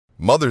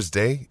Mother's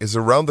Day is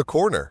around the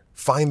corner.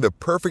 Find the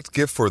perfect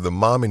gift for the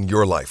mom in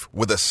your life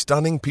with a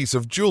stunning piece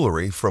of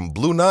jewelry from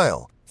Blue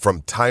Nile.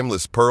 From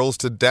timeless pearls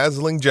to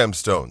dazzling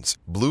gemstones,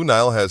 Blue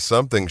Nile has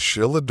something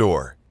she'll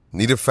adore.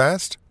 Need it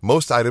fast?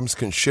 Most items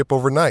can ship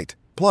overnight.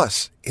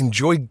 Plus,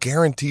 enjoy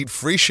guaranteed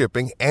free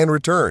shipping and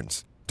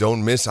returns.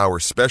 Don't miss our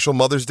special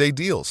Mother's Day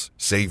deals.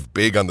 Save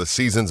big on the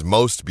season's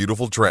most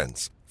beautiful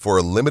trends. For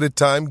a limited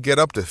time, get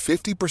up to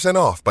 50%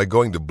 off by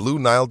going to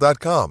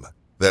BlueNile.com.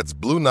 That's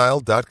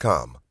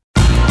BlueNile.com.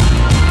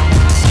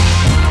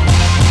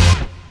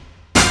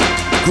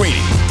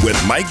 Greeny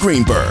with Mike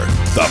Greenberg,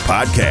 the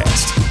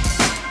podcast.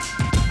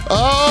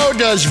 Oh,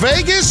 does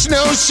Vegas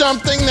know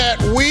something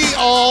that we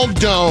all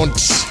don't?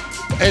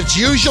 It's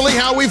usually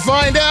how we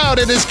find out.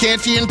 It is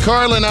Canty and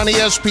Carlin on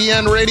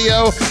ESPN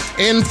Radio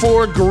in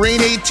for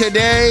Greeny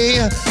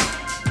today.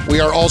 We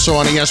are also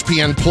on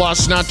ESPN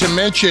Plus, not to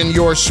mention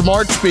your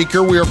smart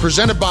speaker. We are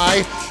presented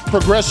by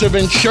Progressive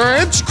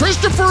Insurance.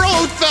 Christopher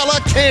Oldfella,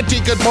 Canty,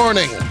 good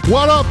morning.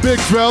 What up, big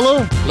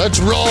fella?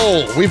 Let's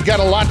roll. We've got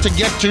a lot to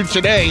get to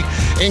today,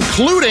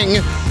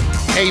 including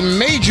a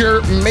major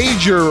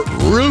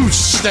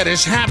ruse that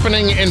is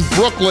happening in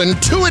Brooklyn.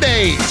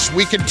 2-a-days.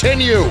 We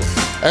continue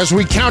as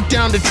we count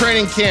down to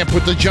training camp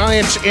with the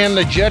Giants and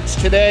the Jets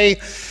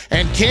today.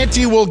 And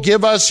Canty will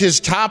give us his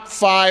top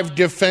 5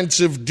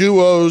 defensive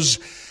duos.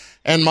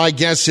 And my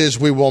guess is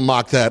we will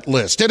mock that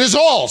list. It is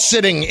all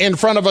sitting in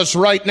front of us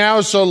right now,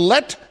 so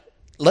let's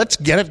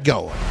get it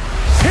going.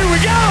 Here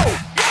we go!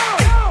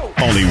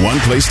 Only one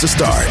place to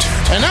start.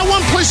 And that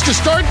one place to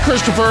start,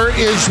 Christopher,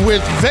 is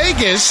with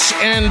Vegas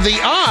and the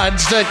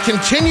odds that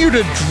continue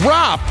to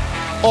drop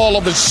all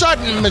of a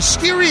sudden,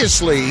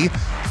 mysteriously,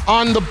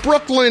 on the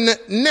Brooklyn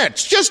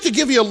Nets. Just to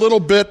give you a little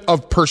bit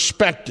of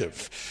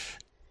perspective.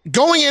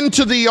 Going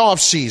into the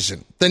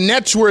offseason, the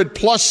Nets were at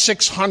plus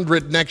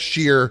 600 next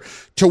year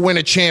to win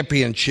a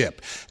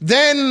championship.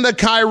 Then the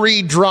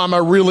Kyrie drama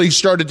really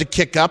started to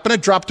kick up, and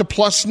it dropped to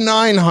plus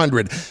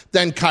 900.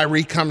 Then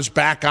Kyrie comes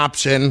back,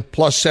 opts in,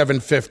 plus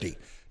 750.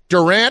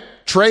 Durant,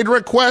 trade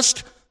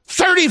request,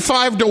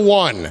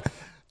 35-1.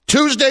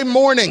 Tuesday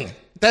morning,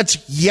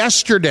 that's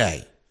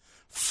yesterday,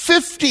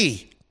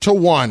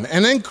 50-1.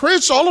 And then,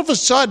 Chris, all of a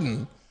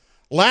sudden,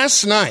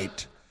 last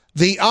night,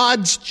 the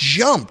odds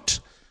jumped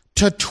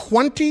to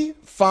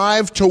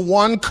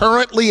 25-1,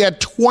 currently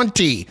at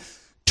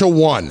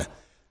 20-1.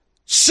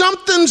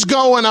 Something's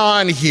going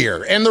on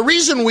here. And the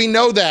reason we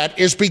know that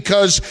is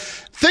because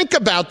think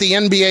about the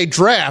NBA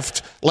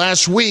draft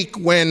last week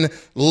when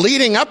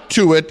leading up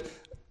to it,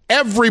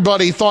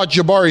 everybody thought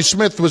Jabari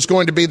Smith was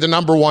going to be the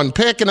number 1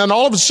 pick. And then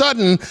all of a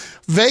sudden,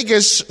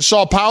 Vegas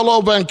saw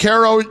Paolo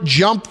Banchero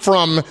jump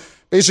from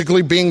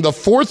basically being the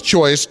 4th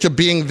choice to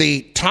being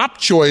the top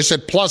choice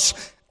at plus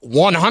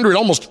 100,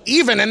 almost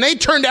even, and they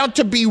turned out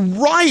to be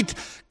right.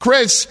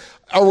 Chris,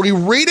 are we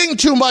reading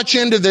too much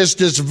into this?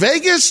 Does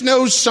Vegas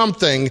know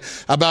something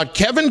about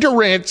Kevin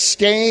Durant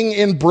staying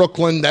in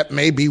Brooklyn that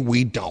maybe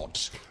we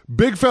don't?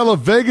 Big fella,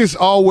 Vegas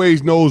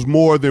always knows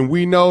more than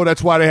we know.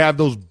 That's why they have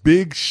those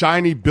big,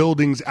 shiny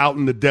buildings out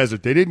in the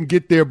desert. They didn't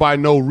get there by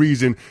no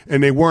reason,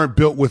 and they weren't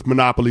built with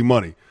monopoly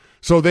money.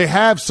 So they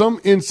have some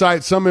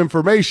insight, some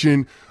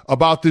information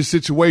about this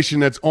situation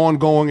that's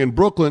ongoing in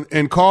Brooklyn.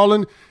 And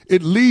Carlin,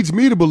 it leads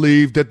me to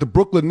believe that the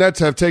Brooklyn Nets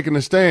have taken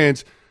a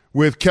stance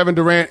with Kevin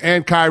Durant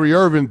and Kyrie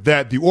Irving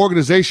that the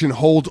organization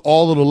holds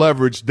all of the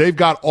leverage. They've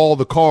got all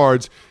the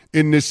cards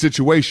in this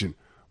situation.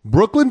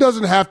 Brooklyn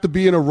doesn't have to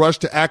be in a rush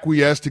to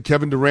acquiesce to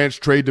Kevin Durant's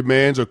trade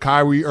demands or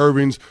Kyrie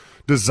Irving's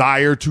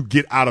desire to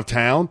get out of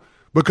town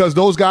because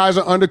those guys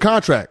are under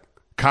contract.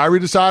 Kyrie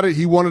decided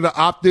he wanted to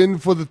opt in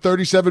for the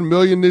 $37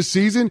 million this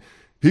season.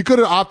 He could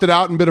have opted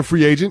out and been a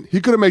free agent. He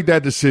could have made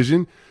that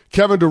decision.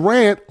 Kevin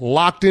Durant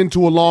locked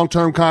into a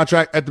long-term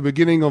contract at the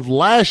beginning of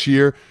last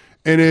year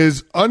and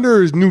is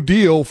under his new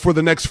deal for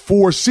the next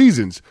 4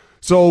 seasons.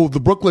 So the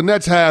Brooklyn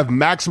Nets have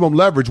maximum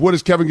leverage. What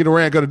is Kevin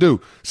Durant going to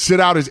do? Sit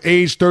out his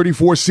age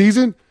 34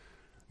 season?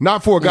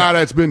 Not for a guy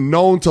that's been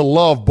known to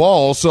love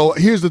ball. So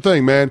here's the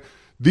thing, man.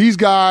 These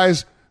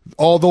guys,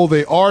 although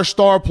they are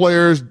star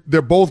players,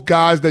 they're both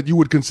guys that you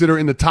would consider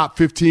in the top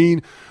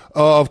 15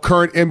 of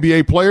current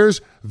NBA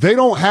players. They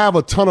don't have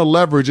a ton of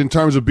leverage in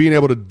terms of being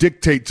able to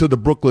dictate to the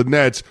Brooklyn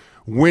Nets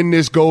when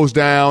this goes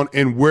down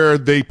and where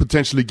they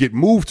potentially get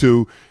moved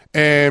to.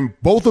 And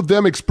both of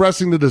them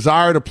expressing the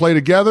desire to play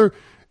together,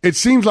 it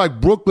seems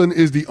like Brooklyn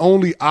is the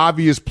only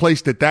obvious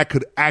place that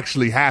could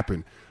actually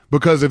happen.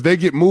 Because if they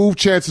get moved,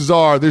 chances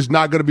are there's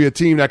not going to be a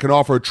team that can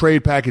offer a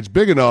trade package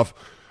big enough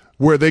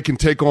where they can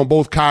take on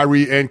both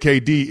Kyrie and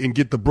KD and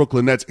get the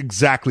Brooklyn Nets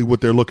exactly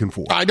what they're looking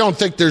for. I don't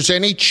think there's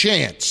any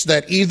chance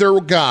that either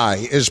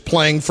guy is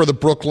playing for the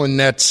Brooklyn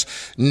Nets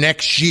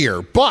next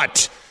year.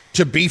 But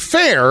to be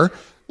fair,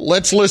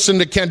 let's listen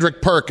to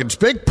Kendrick Perkins.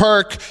 Big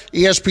Perk,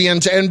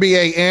 ESPN's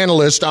NBA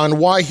analyst, on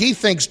why he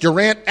thinks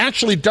Durant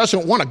actually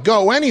doesn't want to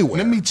go anywhere.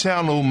 Let me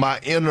channel my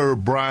inner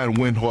Brian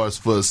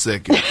Windhorst for a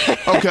second.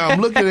 Okay, I'm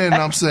looking at it and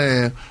I'm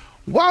saying,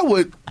 why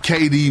would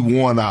KD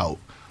want out?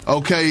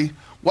 Okay,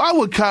 why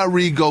would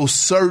Kyrie go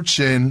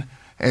searching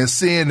and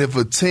seeing if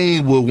a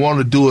team would want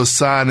to do a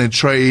sign and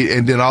trade,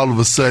 and then all of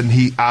a sudden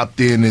he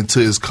opt in into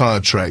his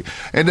contract.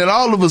 And then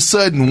all of a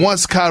sudden,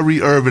 once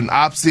Kyrie Irving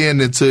opts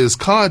in into his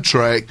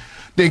contract,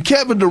 then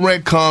Kevin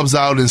Durant comes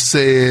out and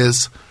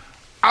says,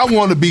 I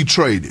want to be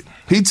traded.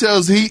 He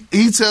tells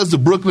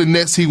the Brooklyn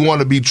Nets he want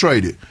to be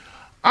traded.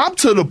 I'm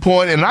to the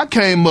point, and I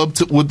came up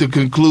with the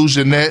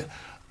conclusion that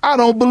I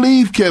don't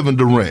believe Kevin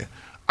Durant.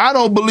 I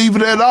don't believe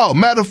it at all.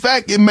 Matter of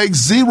fact, it makes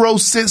zero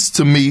sense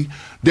to me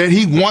that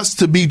he wants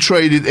to be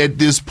traded at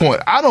this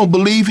point. I don't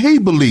believe he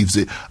believes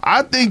it.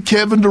 I think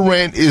Kevin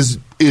Durant is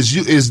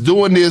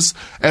doing this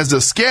as a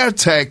scare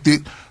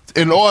tactic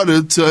in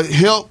order to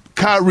help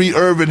Kyrie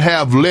Irving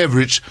have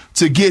leverage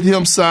to get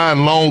him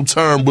signed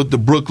long-term with the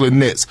Brooklyn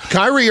Nets.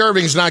 Kyrie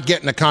Irving's not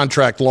getting a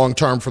contract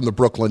long-term from the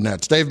Brooklyn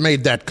Nets. They've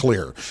made that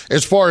clear.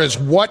 As far as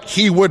what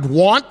he would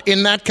want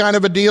in that kind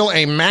of a deal,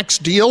 a max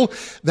deal,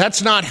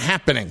 that's not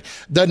happening.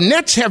 The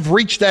Nets have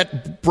reached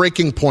that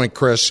breaking point,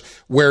 Chris,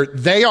 where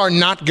they are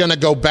not going to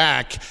go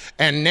back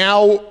and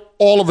now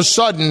all of a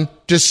sudden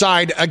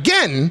decide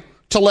again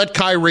to let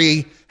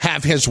Kyrie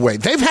have his way.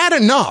 They've had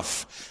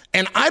enough.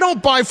 And I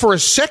don't buy for a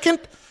second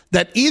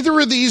that either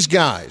of these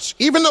guys,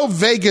 even though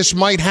Vegas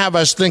might have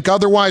us think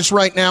otherwise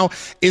right now,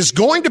 is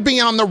going to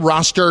be on the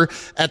roster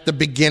at the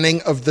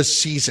beginning of the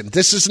season.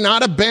 This is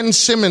not a Ben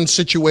Simmons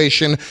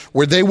situation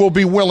where they will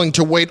be willing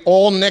to wait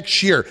all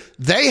next year.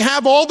 They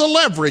have all the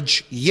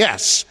leverage,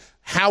 yes.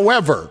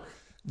 However,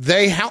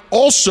 they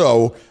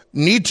also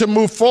need to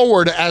move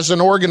forward as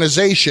an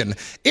organization.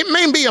 It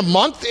may be a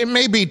month, it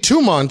may be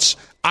 2 months.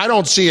 I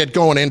don't see it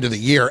going into the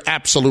year.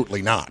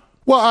 Absolutely not.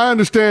 Well, I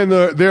understand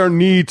their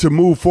need to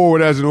move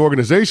forward as an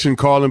organization,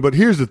 Colin, but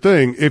here's the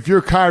thing. If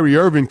you're Kyrie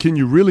Irving, can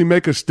you really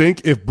make a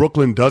stink if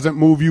Brooklyn doesn't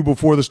move you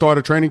before the start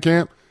of training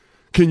camp?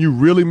 Can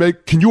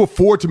you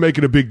afford to make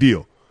it a big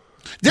deal?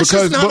 This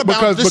is not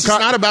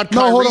about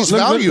Kyrie's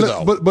value,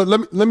 though. But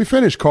let me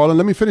finish, Colin.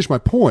 Let me finish my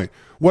point.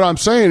 What I'm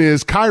saying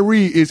is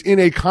Kyrie is in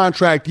a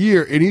contract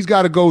year, and he's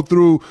got to go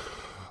through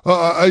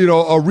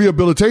a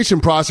rehabilitation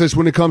process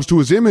when it comes to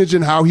his image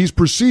and how he's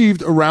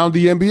perceived around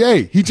the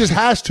NBA. He just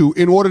has to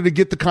in order to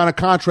get the kind of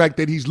contract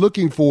that he's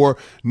looking for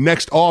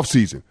next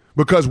offseason.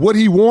 Because what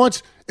he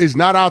wants is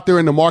not out there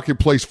in the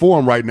marketplace for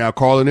him right now,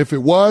 Carl. And if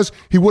it was,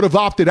 he would have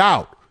opted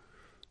out.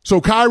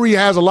 So Kyrie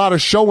has a lot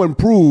of show and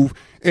prove,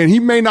 and he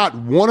may not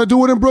want to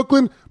do it in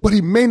Brooklyn, but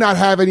he may not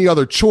have any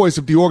other choice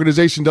if the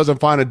organization doesn't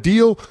find a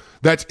deal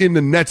that's in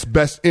the Nets'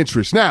 best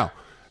interest. Now,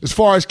 as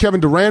far as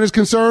Kevin Durant is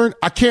concerned,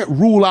 I can't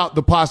rule out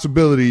the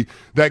possibility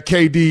that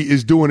KD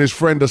is doing his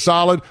friend a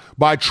solid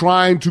by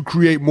trying to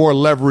create more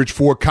leverage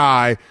for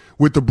Kai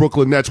with the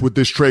Brooklyn Nets with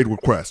this trade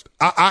request.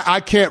 I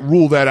can't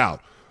rule that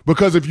out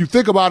because if you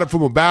think about it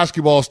from a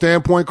basketball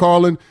standpoint,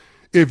 Carlin,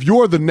 if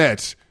you're the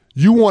Nets,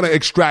 you want to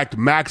extract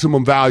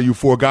maximum value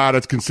for a guy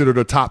that's considered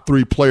a top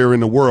 3 player in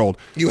the world.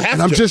 You have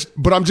to.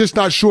 I'm just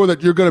not sure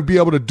that you're going to be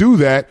able to do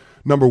that.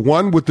 Number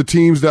one, with the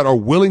teams that are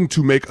willing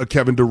to make a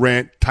Kevin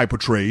Durant type of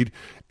trade,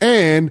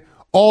 and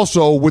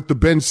also with the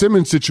Ben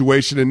Simmons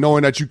situation and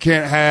knowing that you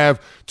can't have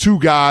 2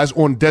 guys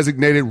on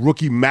designated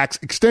rookie max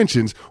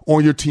extensions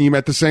on your team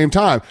at the same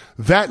time.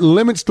 That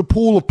limits the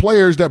pool of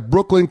players that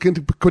Brooklyn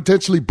can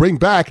potentially bring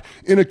back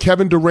in a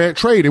Kevin Durant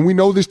trade. And we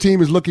know this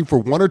team is looking for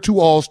 1 or 2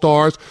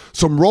 all-stars,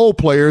 some role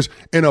players,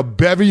 and a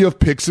bevy of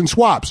picks and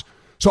swaps.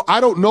 So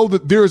I don't know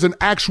that there is an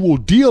actual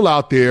deal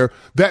out there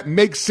that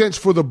makes sense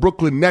for the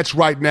Brooklyn Nets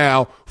right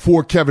now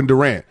for Kevin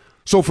Durant.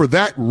 So for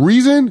that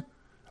reason,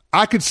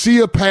 I could see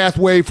a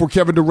pathway for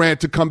Kevin Durant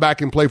to come back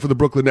and play for the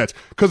Brooklyn Nets.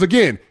 Because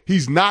again,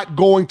 he's not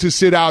going to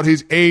sit out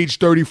his age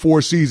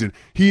 34 season.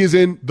 He is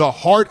in the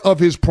heart of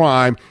his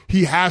prime.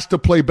 He has to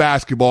play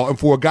basketball. And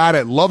for a guy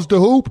that loves to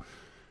hoop,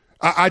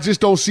 I just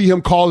don't see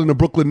him calling the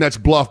Brooklyn Nets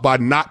bluff by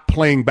not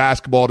playing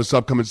basketball this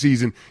upcoming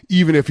season,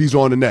 even if he's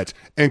on the Nets.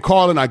 And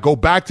Carlin, I go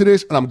back to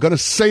this, and I'm going to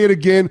say it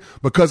again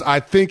because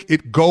I think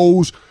it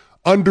goes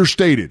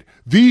understated.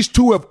 These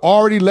two have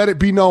already let it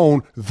be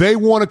known they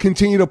want to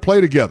continue to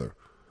play together.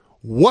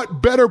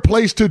 What better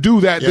place to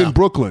do that than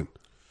Brooklyn?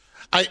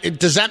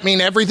 Does that mean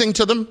everything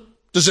to them?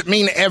 Does it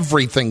mean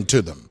everything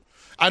to them?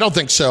 I don't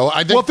think so.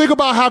 Well, think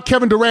about how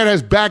Kevin Durant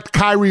has backed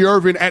Kyrie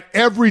Irving at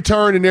every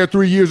turn in their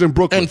 3 years in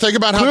Brooklyn. And think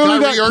about how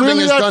Kyrie Irving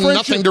has done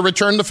nothing to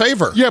return the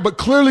favor. Yeah, but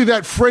clearly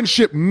that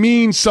friendship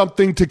means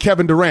something to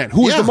Kevin Durant,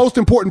 who is the most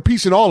important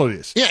piece in all of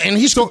this. Yeah, and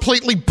he's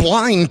completely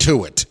blind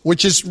to it,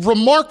 which is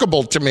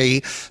remarkable to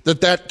me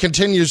that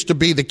continues to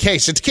be the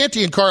case. It's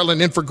Canty and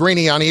Carlin in for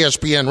Greeny on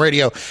ESPN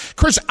Radio.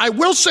 Chris, I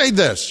will say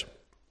this.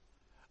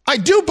 I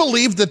do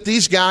believe that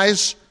these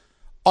guys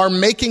are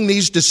making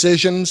these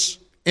decisions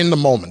in the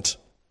moment.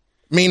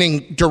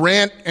 Meaning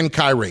Durant and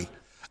Kyrie.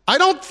 I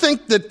don't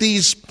think that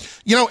these,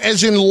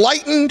 as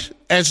enlightened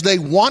as they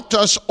want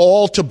us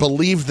all to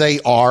believe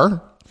they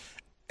are,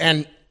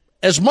 and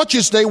as much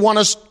as they want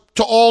us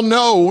to all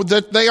know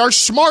that they are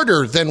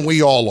smarter than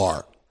we all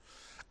are,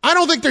 I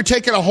don't think they're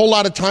taking a whole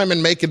lot of time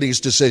in making these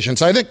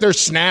decisions. I think they're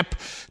snap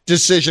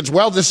decisions.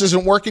 Well, this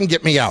isn't working.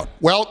 Get me out.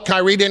 Well,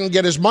 Kyrie didn't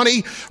get his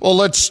money. Well,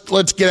 let's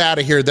get out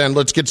of here then.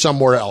 Let's get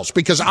somewhere else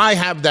because I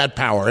have that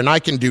power and I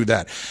can do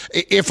that.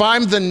 If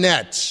I'm the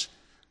Nets,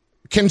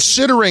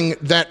 considering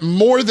that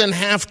more than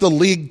half the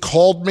league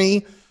called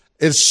me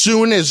as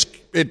soon as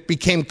it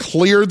became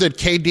clear that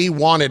KD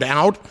wanted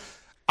out,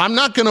 I'm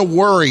not going to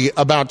worry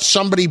about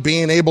somebody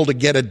being able to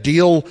get a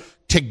deal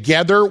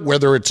together,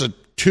 whether it's a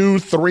 2,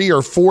 3,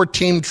 or 4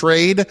 team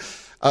trade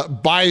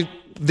by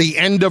the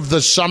end of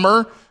the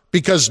summer,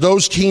 because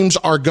those teams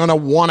are going to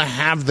want to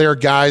have their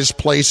guys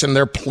place and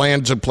their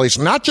plans in place.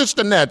 Not just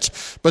the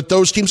Nets, but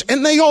those teams.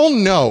 And they all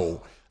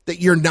know that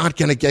you're not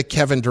going to get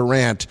Kevin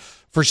Durant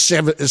for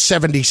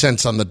 70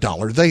 cents on the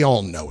dollar. They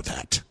all know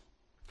that.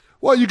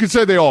 Well, you can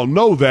say they all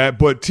know that,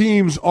 but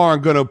teams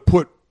aren't going to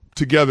put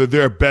together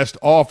their best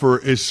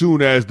offer as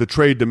soon as the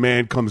trade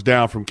demand comes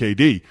down from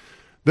KD.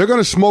 They're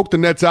going to smoke the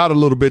Nets out a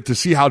little bit to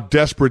see how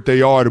desperate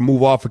they are to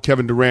move off of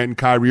Kevin Durant and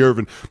Kyrie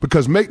Irving.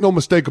 Because make no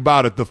mistake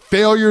about it, the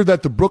failure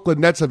that the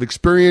Brooklyn Nets have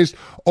experienced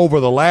over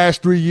the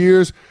last 3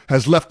 years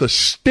has left a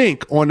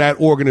stink on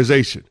that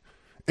organization.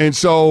 And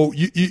so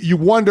you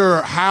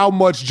wonder how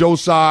much Joe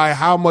Tsai,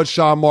 how much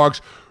Sean Marks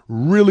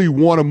really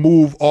want to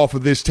move off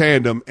of this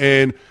tandem.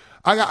 And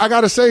I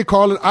got to say,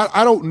 Carlin,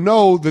 I don't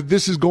know that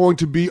this is going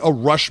to be a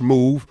rush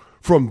move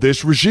from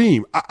this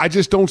regime. I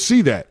just don't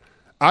see that.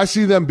 I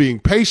see them being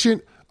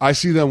patient. I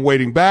see them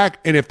waiting back.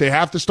 And if they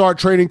have to start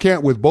training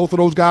camp with both of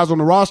those guys on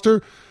the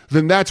roster,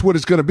 then that's what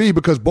it's going to be,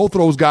 because both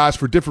of those guys,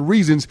 for different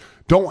reasons,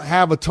 don't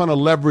have a ton of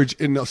leverage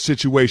in the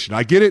situation.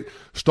 I get it.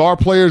 Star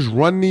players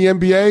run the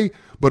NBA,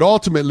 but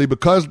ultimately,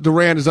 because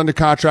Durant is under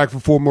contract for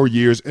 4 more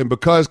years and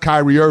because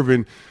Kyrie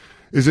Irving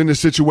is in a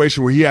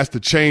situation where he has to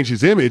change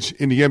his image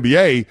in the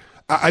NBA,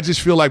 I just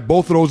feel like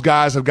both of those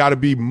guys have got to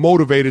be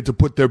motivated to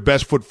put their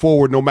best foot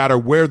forward no matter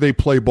where they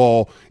play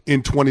ball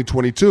in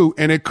 2022.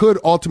 And it could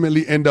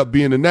ultimately end up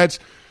being the Nets,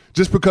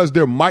 just because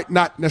there might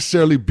not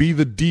necessarily be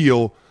the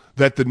deal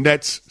that the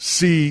Nets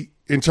see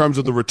in terms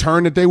of the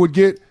return that they would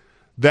get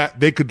that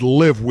they could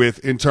live with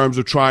in terms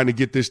of trying to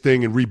get this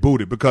thing and reboot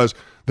it. Because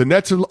the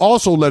Nets have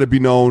also let it be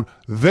known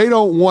they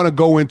don't want to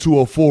go into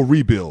a full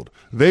rebuild.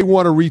 They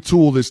want to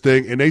retool this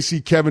thing, and they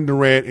see Kevin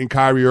Durant and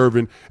Kyrie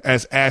Irving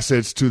as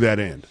assets to that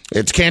end.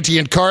 It's Canty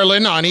and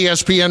Carlin on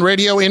ESPN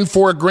Radio in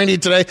for Greeny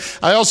today.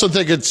 I also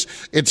think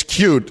it's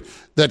cute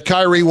that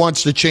Kyrie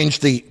wants to change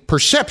the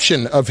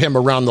perception of him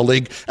around the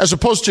league as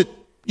opposed to,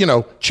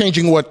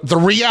 changing what the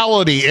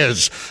reality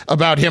is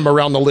about him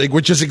around the league,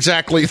 which is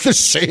exactly the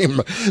same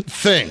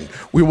thing.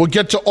 We will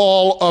get to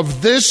all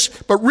of this,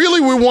 but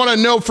really we want to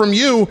know from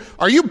you,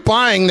 are you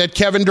buying that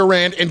Kevin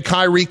Durant and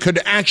Kyrie could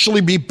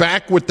actually be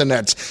back with the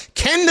Nets?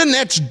 Can the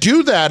Nets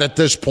do that at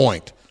this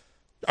point?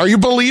 Are you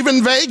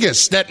believing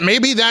Vegas that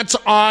maybe that's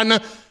on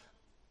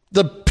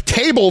the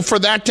table for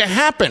that to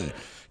happen?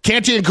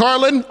 Canty and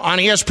Carlin on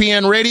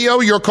ESPN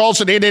Radio. Your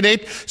calls at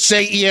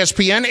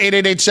 888-SAY-ESPN,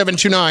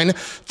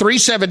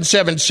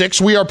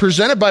 888-729-3776. We are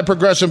presented by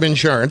Progressive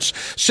Insurance.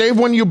 Save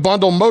when you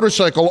bundle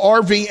motorcycle,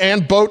 RV,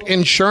 and boat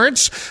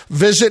insurance.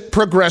 Visit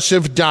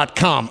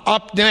Progressive.com.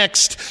 Up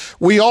next,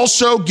 we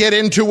also get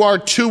into our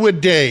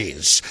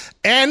two-a-days.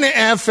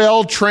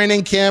 NFL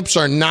training camps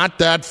are not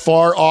that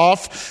far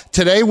off.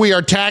 Today we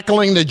are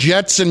tackling the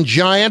Jets and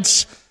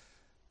Giants.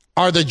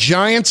 Are the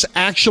Giants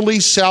actually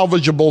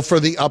salvageable for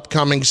the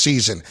upcoming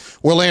season?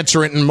 We'll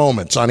answer it in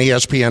moments on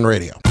ESPN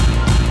Radio.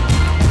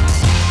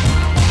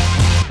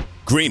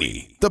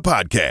 Greeny, the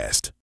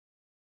podcast.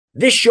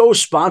 This show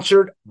is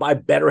sponsored by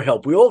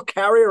BetterHelp. We all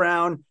carry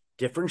around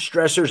different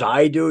stressors.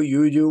 I do,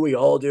 you do, we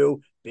all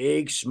do,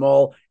 big,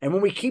 small. And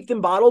when we keep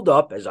them bottled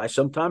up, as I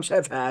sometimes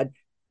have had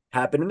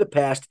happen in the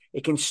past,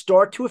 it can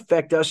start to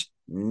affect us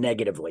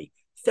negatively.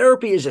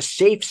 Therapy is a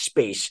safe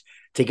space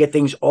to get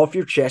things off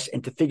your chest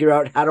and to figure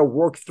out how to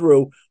work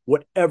through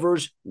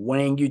whatever's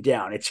weighing you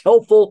down. It's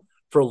helpful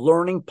for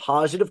learning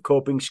positive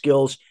coping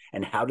skills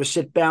and how to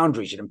set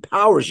boundaries. It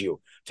empowers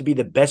you to be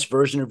the best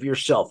version of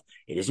yourself.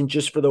 It isn't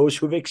just for those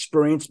who have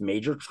experienced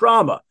major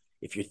trauma.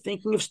 If you're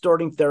thinking of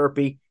starting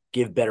therapy,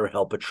 give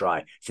BetterHelp a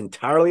try. It's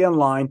entirely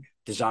online,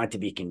 designed to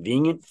be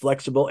convenient,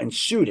 flexible, and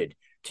suited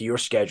to your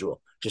schedule.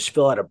 Just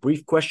fill out a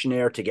brief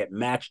questionnaire to get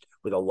matched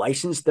with a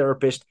licensed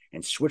therapist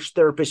and switch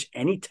therapists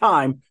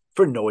anytime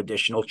for no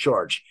additional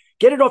charge.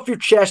 Get it off your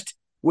chest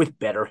with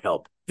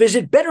BetterHelp.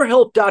 Visit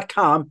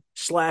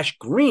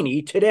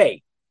BetterHelp.com/Greeny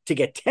today to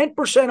get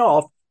 10%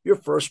 off your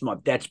first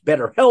month. That's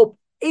BetterHelp,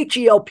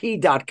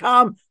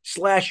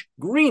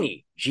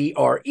 HELP.com/Greeny,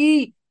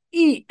 GREENY.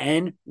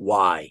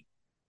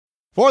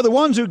 For the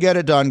ones who get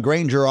it done,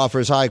 Grainger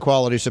offers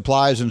high-quality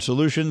supplies and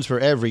solutions for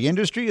every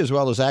industry, as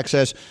well as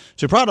access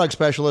to product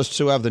specialists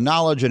who have the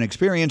knowledge and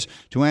experience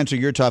to answer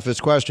your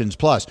toughest questions.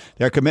 Plus,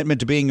 their commitment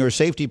to being your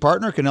safety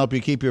partner can help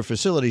you keep your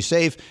facility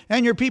safe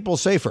and your people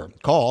safer.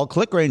 Call,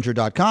 click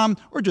Grainger.com,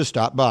 or just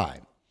stop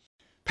by.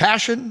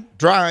 Passion,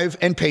 drive,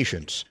 and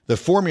patience. The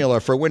formula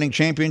for winning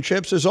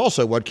championships is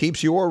also what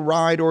keeps your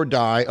ride or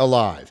die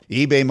alive.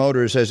 eBay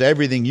Motors has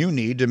everything you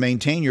need to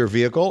maintain your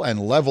vehicle and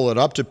level it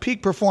up to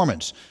peak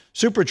performance.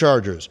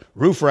 Superchargers,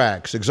 roof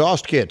racks,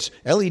 exhaust kits,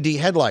 LED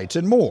headlights,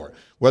 and more.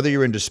 Whether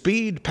you're into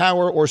speed,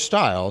 power, or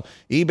style,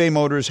 eBay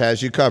Motors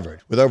has you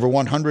covered. With over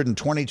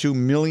 122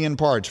 million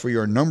parts for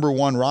your number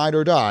one ride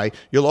or die,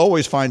 you'll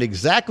always find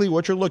exactly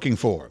what you're looking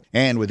for.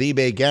 And with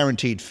eBay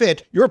Guaranteed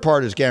Fit, your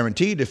part is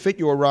guaranteed to fit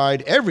your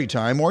ride every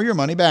time or your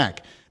money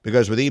back.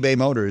 Because with eBay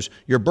Motors,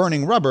 you're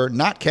burning rubber,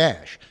 not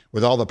cash.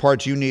 With all the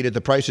parts you need at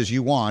the prices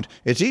you want,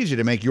 it's easy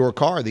to make your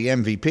car the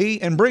MVP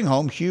and bring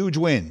home huge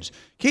wins.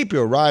 Keep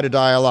your ride or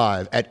die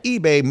alive at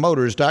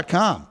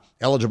ebaymotors.com.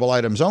 Eligible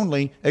items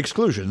only.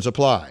 Exclusions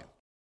apply.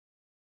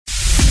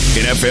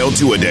 NFL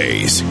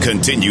Two-A-Days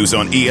continues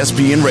on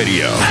ESPN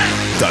Radio.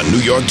 The New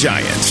York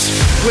Giants.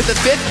 With the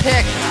 5th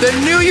pick, the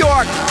New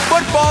York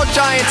Football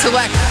Giants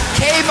select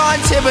Kayvon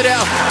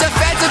Thibodeau,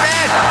 defensive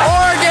end,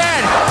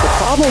 Oregon. The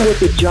problem with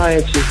the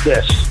Giants is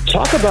this.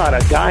 Talk about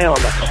a guy on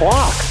the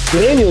clock.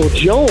 Daniel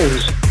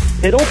Jones.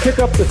 They don't pick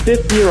up the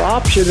 5th-year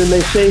option and they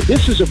say,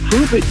 this is a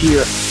prove-it year.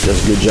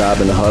 Does a good job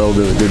in the huddle,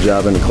 does a good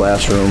job in the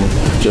classroom.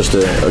 Just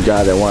a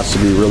guy that wants to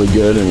be really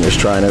good and is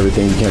trying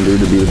everything he can do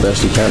to be the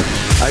best he can.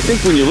 I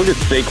think when you look at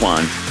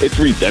Saquon, it's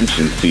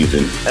redemption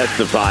season. That's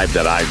the vibe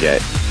that I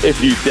get.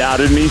 If you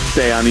doubted me,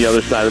 stay on the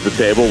other side of the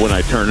table when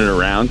I turn it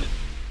around.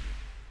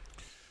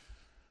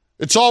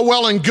 It's all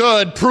well and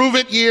good.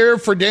 Prove-it year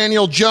for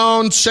Daniel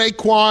Jones,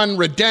 Saquon,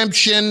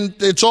 redemption.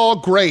 It's all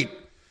great.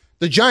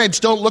 The Giants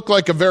don't look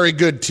like a very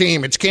good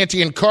team. It's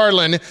Canty and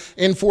Carlin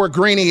in for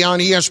Greeny on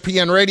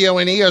ESPN Radio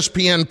and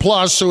ESPN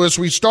Plus. So as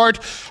we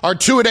start our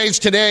two-a-days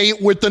today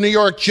with the New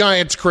York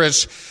Giants,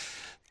 Chris,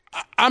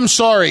 I'm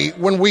sorry,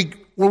 when we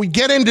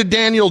get into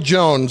Daniel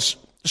Jones,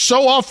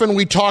 so often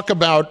we talk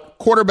about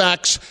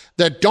quarterbacks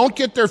that don't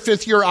get their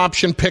 5th-year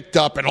option picked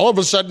up, and all of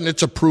a sudden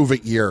it's a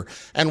prove-it year.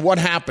 And what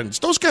happens?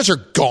 Those guys are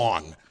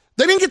gone.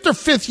 They didn't get their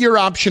 5th-year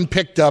option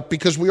picked up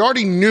because we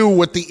already knew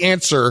what the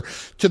answer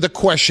to the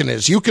question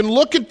is. You can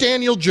look at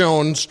Daniel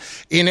Jones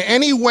in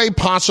any way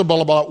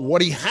possible about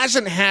what he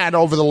hasn't had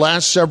over the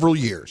last several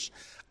years.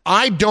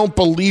 I don't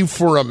believe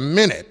for a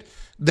minute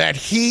that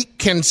he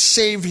can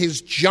save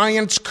his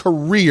Giants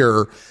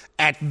career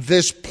at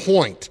this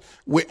point.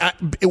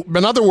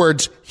 In other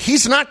words,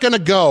 he's not going to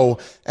go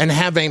and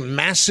have a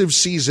massive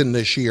season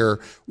this year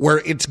where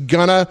it's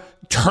going to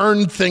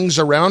turn things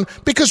around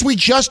because we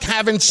just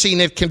haven't seen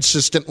it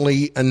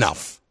consistently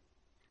enough.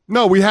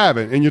 No, we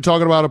haven't. And you're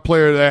talking about a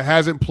player that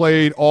hasn't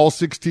played all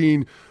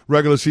 16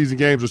 regular season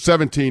games, or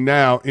 17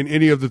 now, in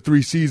any of the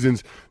 3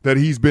 seasons that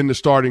he's been the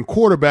starting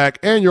quarterback.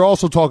 And you're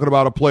also talking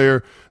about a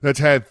player that's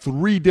had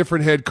 3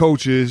 different head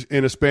coaches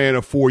in a span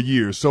of 4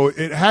 years. So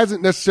it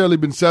hasn't necessarily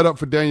been set up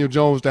for Daniel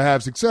Jones to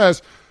have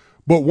success.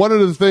 But one of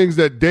the things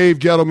that Dave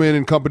Gettleman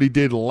and company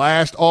did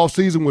last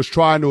offseason was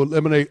trying to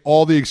eliminate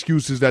all the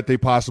excuses that they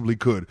possibly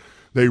could.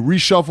 They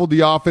reshuffled the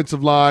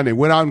offensive line. They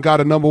went out and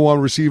got a number 1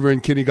 receiver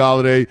in Kenny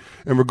Golladay.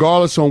 And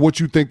regardless on what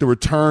you think the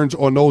returns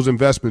on those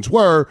investments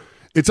were,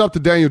 it's up to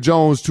Daniel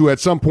Jones to at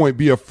some point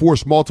be a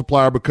force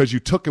multiplier because you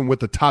took him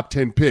with the top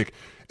 10 pick.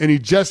 And he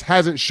just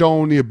hasn't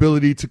shown the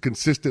ability to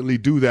consistently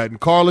do that.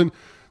 And Carlin,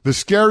 the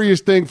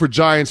scariest thing for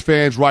Giants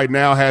fans right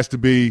now has to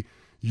be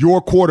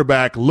your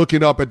quarterback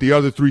looking up at the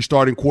other 3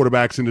 starting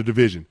quarterbacks in the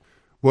division.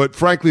 But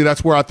frankly,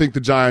 that's where I think the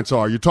Giants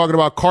are. You're talking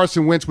about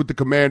Carson Wentz with the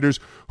Commanders,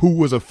 who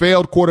was a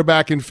failed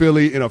quarterback in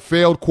Philly and a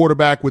failed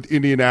quarterback with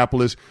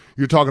Indianapolis.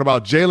 You're talking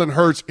about Jalen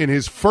Hurts in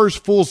his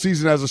first full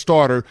season as a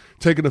starter,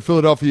 taking the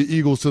Philadelphia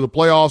Eagles to the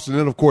playoffs. And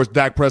then, of course,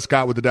 Dak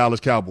Prescott with the Dallas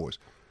Cowboys.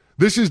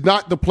 This is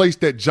not the place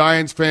that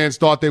Giants fans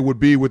thought they would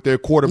be with their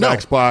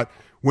quarterback spot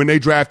when they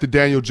drafted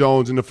Daniel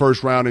Jones in the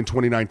first round in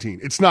 2019.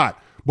 It's not.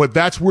 But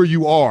that's where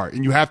you are,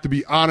 and you have to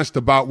be honest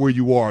about where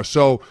you are.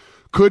 So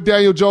could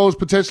Daniel Jones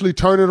potentially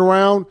turn it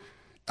around?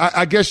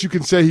 I guess you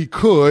can say he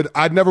could.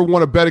 I'd never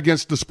want to bet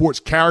against the sport's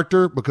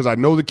character because I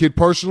know the kid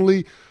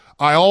personally.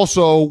 I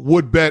also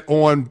would bet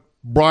on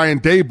Brian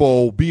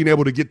Daboll being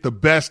able to get the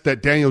best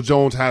that Daniel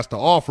Jones has to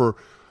offer.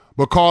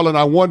 But, Carlin,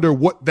 I wonder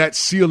what that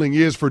ceiling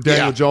is for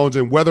Daniel Jones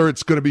and whether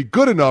it's going to be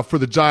good enough for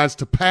the Giants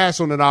to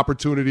pass on an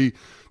opportunity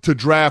to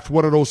draft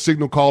one of those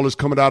signal callers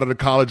coming out of the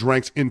college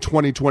ranks in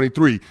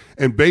 2023.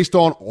 And based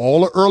on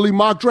all the early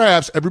mock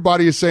drafts,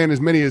 everybody is saying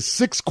as many as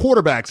 6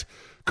 quarterbacks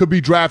could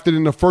be drafted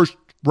in the first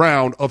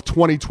round of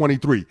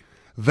 2023.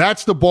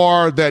 That's the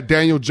bar that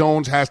Daniel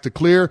Jones has to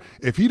clear.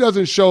 If he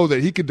doesn't show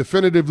that he could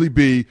definitively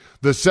be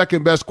the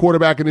second best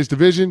quarterback in his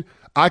division,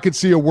 I could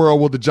see a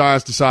world where the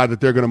Giants decide that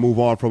they're going to move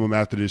on from him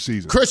after this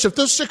season. Chris, if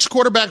those 6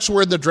 quarterbacks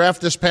were in the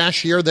draft this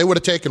past year, they would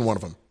have taken one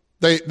of them.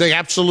 They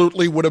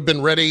absolutely would have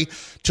been ready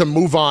to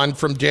move on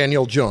from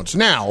Daniel Jones.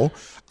 Now,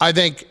 I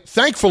think,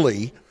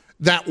 thankfully,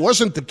 that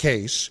wasn't the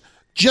case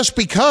just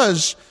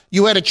because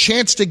you had a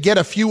chance to get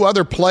a few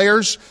other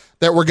players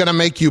that were going to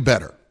make you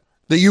better.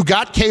 that you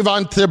got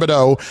Kayvon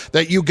Thibodeau,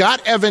 that you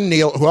got Evan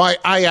Neal, who I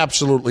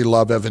absolutely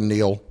love Evan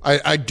Neal.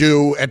 I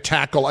do at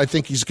tackle. I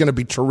think he's going to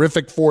be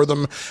terrific for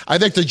them. I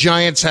think the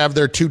Giants have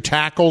their 2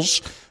 tackles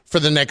for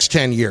the next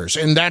 10 years.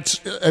 And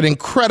that's an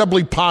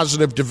incredibly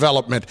positive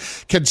development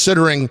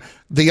considering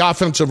the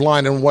offensive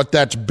line and what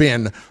that's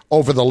been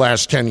over the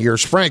last 10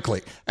 years,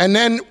 frankly. And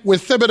then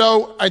with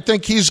Thibodeau, I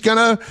think he's going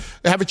to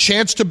have a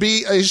chance to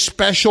be a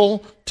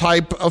special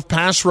type of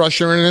pass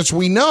rusher. And as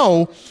we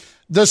know,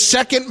 the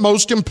second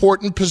most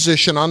important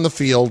position on the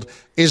field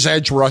is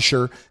edge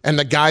rusher and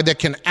the guy that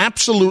can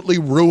absolutely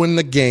ruin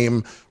the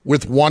game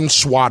with one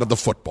swat of the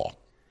football.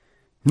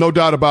 No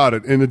doubt about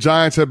it. And the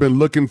Giants have been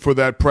looking for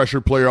that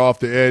pressure player off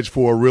the edge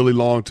for a really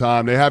long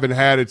time. They haven't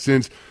had it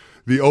since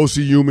the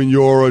O.C.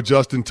 Umenyiora,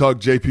 Justin Tuck,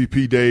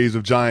 JPP days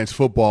of Giants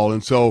football.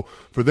 And so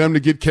for them to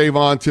get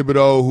Kayvon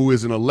Thibodeau, who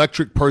is an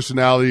electric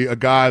personality, a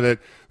guy that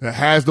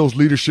has those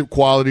leadership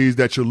qualities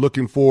that you're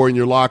looking for in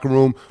your locker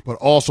room, but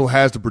also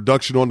has the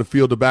production on the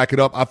field to back it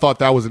up, I thought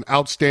that was an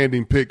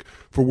outstanding pick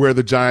for where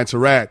the Giants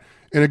are at.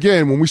 And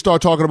again, when we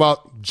start talking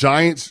about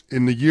Giants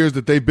in the years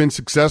that they've been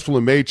successful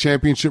and made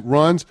championship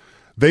runs,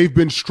 they've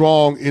been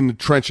strong in the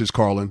trenches,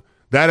 Carlin.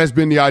 That has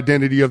been the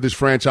identity of this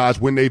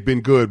franchise when they've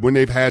been good, when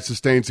they've had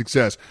sustained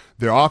success.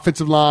 Their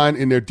offensive line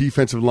and their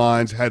defensive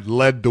lines had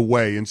led the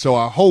way. And so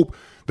I hope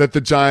that the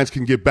Giants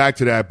can get back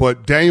to that.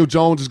 But Daniel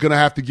Jones is going to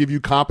have to give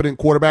you competent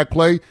quarterback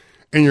play,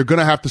 and you're going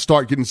to have to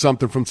start getting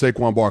something from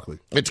Saquon Barkley.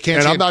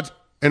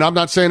 I'm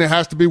not saying it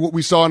has to be what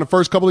we saw in the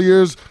first couple of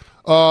years,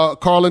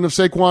 Carlin, of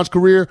Saquon's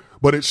career,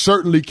 but it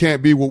certainly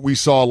can't be what we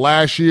saw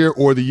last year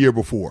or the year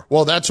before.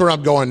 Well, that's where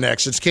I'm going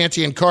next. It's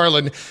Canty and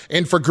Carlin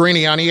in for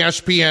Greeny on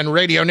ESPN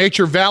Radio.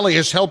 Nature Valley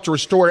has helped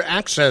restore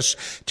access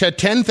to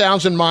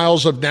 10,000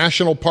 miles of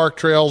national park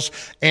trails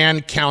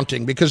and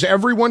counting, because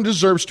everyone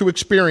deserves to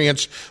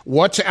experience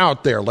what's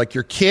out there, like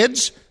your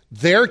kids,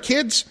 their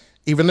kids,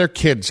 even their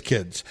kids'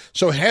 kids.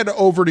 So head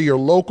over to your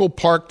local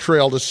park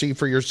trail to see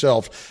for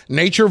yourself.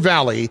 Nature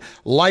Valley,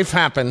 life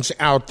happens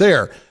out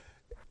there.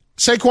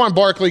 Saquon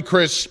Barkley,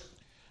 Chris,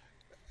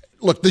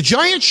 look, the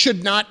Giants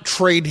should not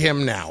trade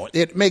him now.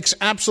 It makes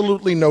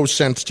absolutely no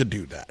sense to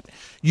do that.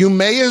 You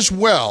may as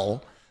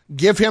well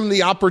give him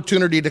the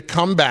opportunity to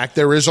come back.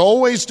 There is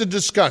always the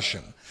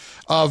discussion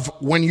of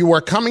when you are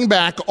coming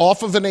back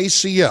off of an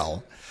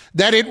ACL,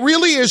 that it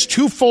really is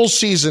 2 full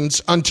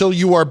seasons until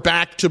you are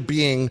back to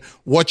being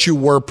what you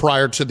were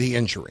prior to the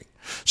injury.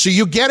 So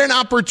you get an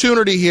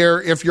opportunity here,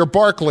 if you're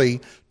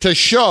Barkley, to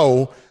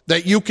show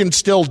that you can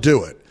still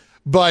do it.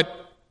 But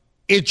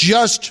it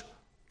just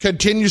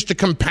continues to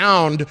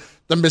compound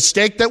the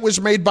mistake that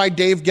was made by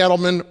Dave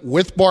Gettleman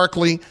with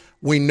Barkley.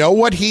 We know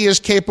what he is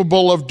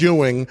capable of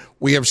doing.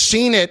 We have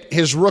seen it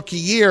his rookie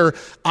year.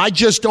 I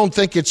just don't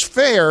think it's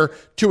fair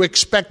to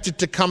expect it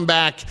to come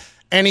back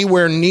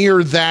anywhere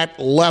near that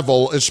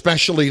level,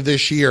 especially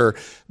this year.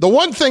 The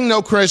one thing,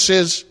 though, Chris,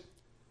 is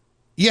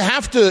you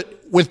have to,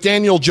 with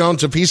Daniel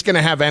Jones, if he's going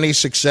to have any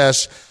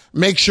success,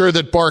 make sure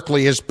that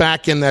Barkley is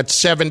back in that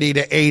 70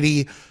 to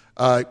 80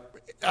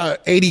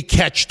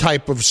 catch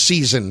type of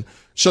season,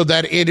 so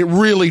that it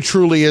really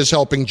truly is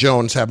helping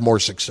Jones have more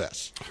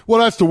success.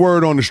 Well, that's the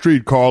word on the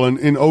street, Carlin.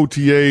 In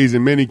OTAs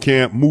and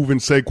minicamp, moving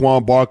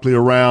Saquon Barkley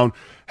around,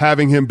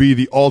 having him be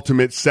the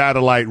ultimate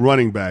satellite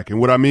running back.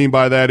 And what I mean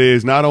by that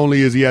is not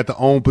only is he at the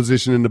own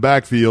position in the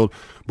backfield,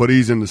 but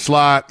he's in the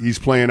slot, he's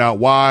playing out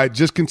wide,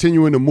 just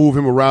continuing to move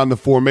him around the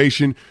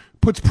formation,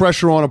 puts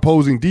pressure on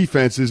opposing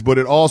defenses, but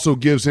it also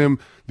gives him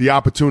the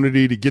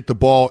opportunity to get the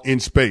ball in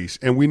space.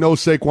 And we know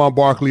Saquon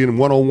Barkley in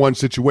one-on-one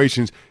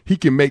situations, he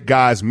can make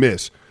guys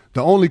miss.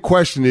 The only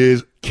question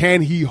is,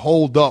 can he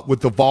hold up with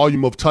the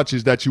volume of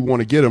touches that you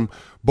want to get him,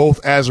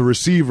 both as a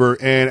receiver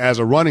and as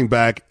a running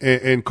back?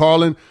 And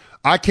Carlin,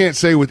 I can't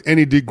say with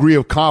any degree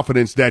of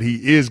confidence that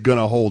he is going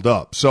to hold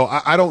up. So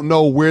I don't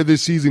know where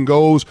this season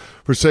goes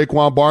for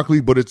Saquon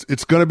Barkley, but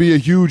it's going to be a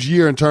huge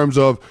year in terms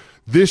of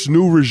this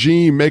new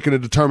regime making a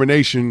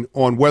determination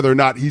on whether or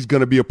not he's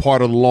going to be a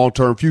part of the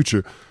long-term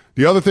future.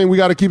 The other thing we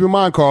got to keep in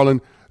mind,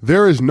 Carlin,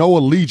 there is no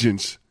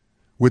allegiance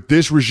with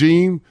this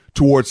regime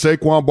towards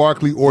Saquon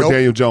Barkley or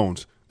Daniel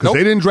Jones, because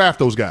they didn't draft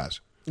those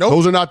guys.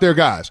 Those are not their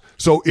guys.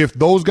 So if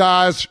those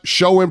guys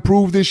show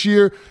improve this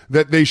year,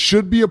 that they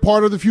should be a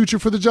part of the future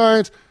for the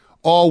Giants,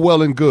 all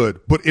well and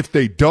good. But if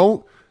they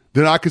don't,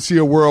 then I could see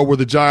a world where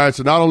the Giants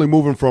are not only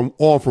moving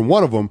on from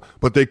one of them,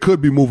 but they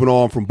could be moving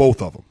on from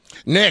both of them.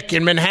 Nick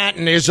in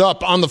Manhattan is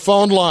up on the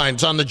phone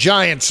lines on the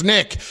Giants.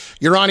 Nick,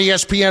 you're on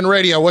ESPN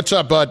Radio. What's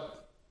up, bud?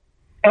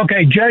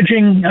 Okay,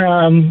 judging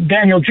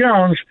Daniel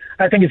Jones,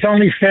 I think it's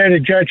only fair to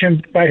judge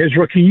him by his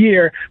rookie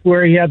year,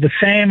 where he had the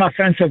same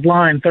offensive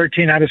line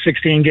 13 out of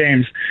 16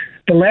 games.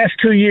 The last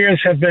 2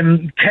 years have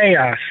been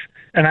chaos,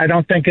 and I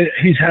don't think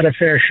he's had a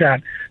fair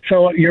shot.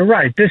 So you're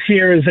right. This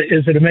year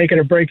is a make it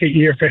or break it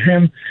year for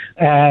him,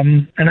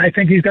 and I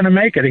think he's going to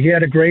make it. He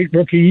had a great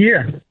rookie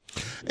year.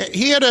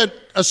 He had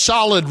a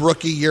solid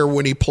rookie year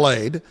when he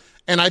played,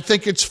 and I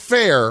think it's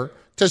fair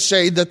to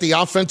say that the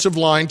offensive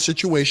line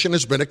situation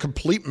has been a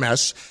complete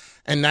mess.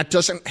 and that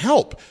doesn't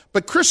help.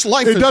 But Chris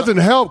Life It doesn't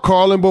help,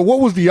 Carlin, but what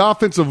was the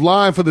offensive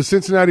line for the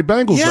Cincinnati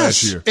Bengals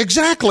last year?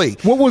 Exactly.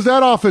 What was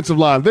that offensive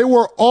line? They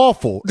were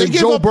awful. They and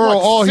gave Joe up, Burrow,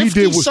 all he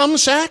did was some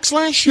sacks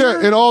last year.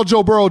 Yeah, and all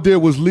Joe Burrow did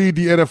was lead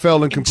the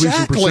NFL in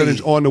completion Exactly.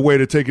 percentage on the way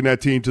to taking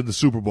that team to the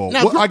Super Bowl.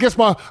 Now, I guess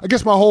my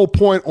whole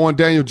point on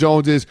Daniel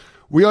Jones is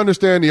we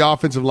understand the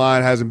offensive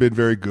line hasn't been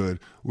very good.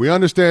 We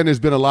understand there's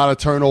been a lot of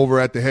turnover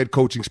at the head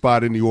coaching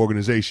spot in the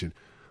organization.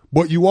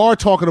 But you are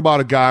talking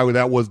about a guy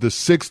that was the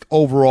 6th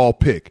overall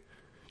pick.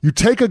 You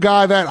take a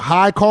guy that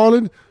high,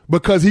 Carlin,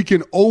 because he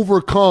can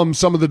overcome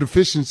some of the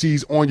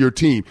deficiencies on your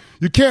team.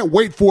 You can't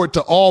wait for it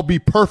to all be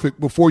perfect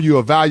before you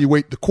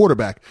evaluate the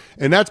quarterback.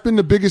 And that's been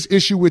the biggest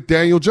issue with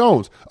Daniel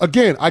Jones.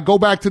 Again, I go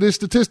back to this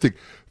statistic.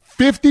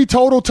 50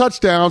 total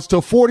touchdowns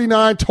to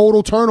 49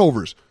 total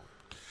turnovers.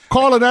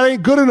 Carlin, that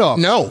ain't good enough.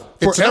 No,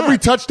 For every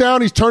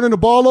touchdown he's turning the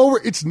ball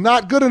over, it's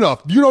not good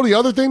enough. You know the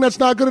other thing that's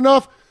not good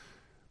enough?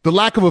 The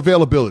lack of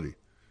availability.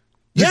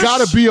 You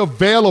got to be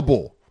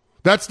available.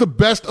 That's the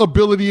best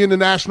ability in the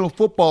National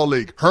Football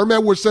League. Herm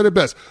Edwards said it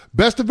best.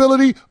 Best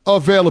ability,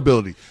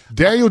 availability.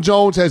 Daniel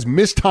Jones has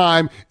missed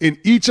time in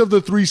each of the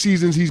 3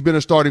 seasons he's been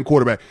a starting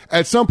quarterback.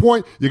 At some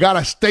point, you got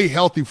to stay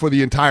healthy for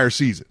the entire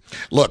season.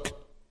 Look,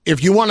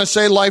 if you want to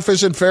say life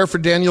isn't fair for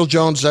Daniel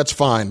Jones, that's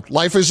fine.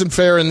 Life isn't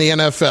fair in the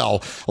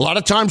NFL. A lot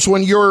of times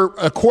when you're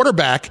a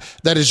quarterback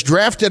that is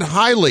drafted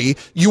highly,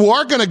 you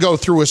are going to go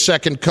through a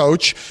second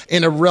coach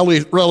in a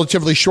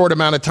relatively short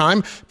amount of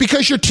time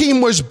because your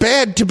team was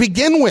bad to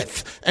begin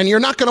with, and you're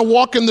not going to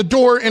walk in the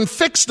door and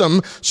fix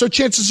them. So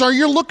chances are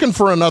you're looking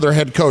for another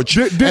head coach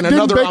and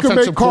another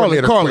offensive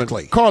coordinator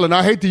quickly. Carlin,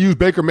 I hate to use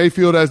Baker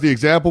Mayfield as the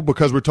example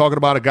because we're talking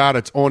about a guy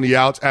that's on the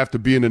outs after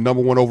being the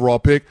number 1 overall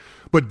pick.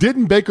 But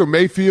didn't Baker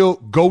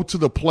Mayfield go to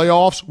the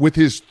playoffs with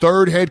his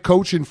 3rd head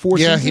coach in 4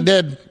 seasons? Yeah, he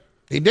did.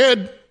 He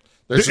did.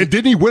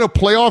 Didn't he win a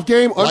playoff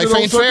game under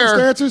those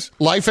circumstances?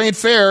 Life ain't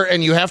fair,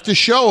 and you have to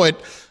show it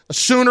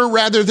sooner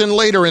rather than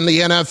later in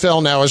the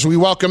NFL now. As we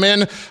welcome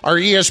in our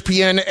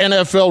ESPN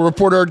NFL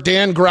reporter,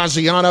 Dan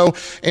Graziano,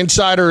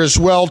 insider as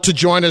well, to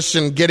join us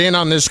and get in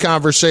on this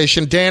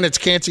conversation. Dan, it's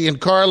Canty and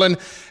Carlin.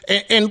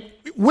 And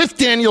with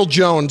Daniel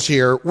Jones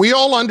here, we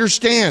all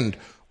understand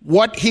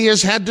what he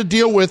has had to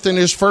deal with in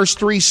his first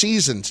 3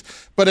 seasons.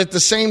 But at the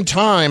same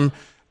time,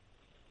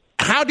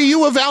 how do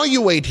you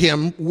evaluate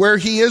him where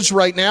he is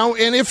right now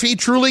and if he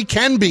truly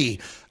can be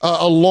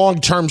a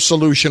long-term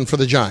solution for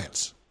the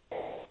Giants?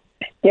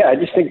 Yeah, I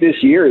just think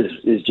this year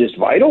is just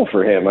vital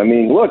for him. I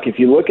mean, look, if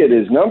you look at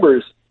his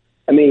numbers,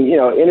 I mean,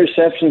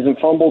 interceptions and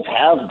fumbles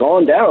have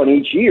gone down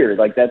each year.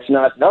 Like, that's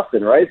not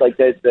nothing, right? Like,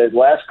 the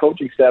last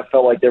coaching staff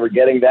felt like they were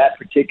getting that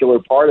particular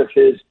part of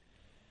his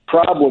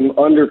problem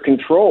under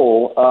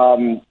control.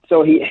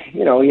 So he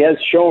has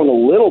shown a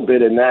little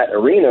bit in that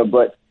arena,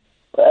 but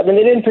I mean,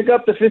 they didn't pick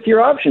up the 5th-year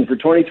option for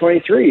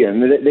 2023. I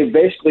mean, they've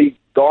basically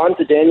gone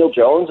to Daniel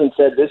Jones and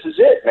said, this is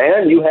it,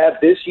 man. You have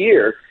this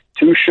year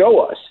to show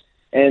us.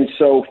 And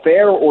so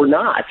fair or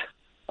not,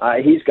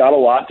 he's got a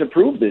lot to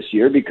prove this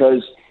year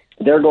because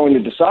they're going to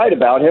decide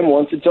about him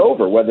once it's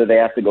over, whether they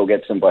have to go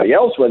get somebody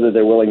else, whether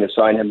they're willing to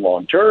sign him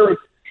long-term,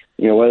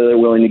 whether they're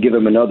willing to give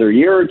him another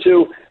year or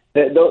two.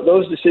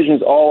 Those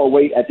decisions all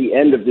await at the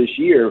end of this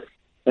year.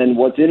 And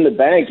what's in the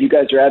bank, you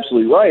guys are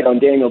absolutely right, on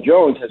Daniel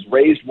Jones has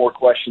raised more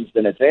questions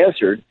than it's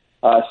answered.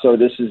 So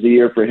this is the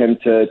year for him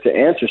to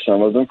answer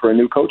some of them for a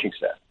new coaching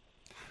staff.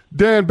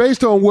 Dan,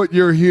 based on what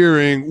you're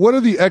hearing, what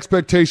are the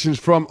expectations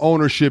from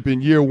ownership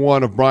in year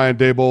 1 of Brian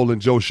Daboll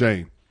and Joe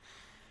Schoen?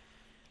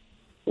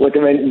 Look, I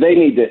mean, they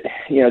need to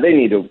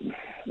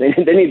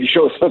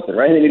show something,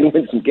 right? They need to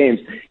win some games.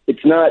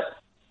 It's not.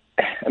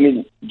 I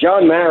mean,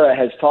 John Mara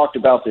has talked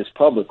about this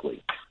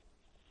publicly.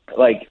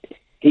 Like,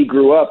 he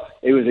grew up,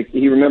 he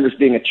remembers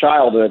being a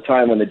child at a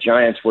time when the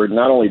Giants were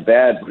not only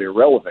bad, but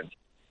irrelevant.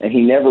 And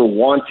he never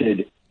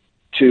wanted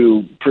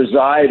to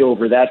preside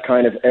over that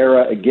kind of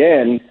era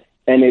again.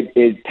 And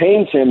it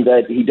pains him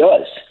that he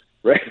does,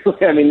 right?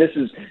 I mean,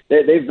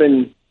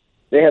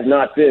 they have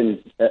not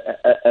been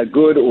a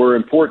good or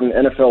important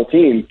NFL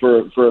team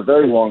for a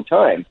very long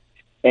time.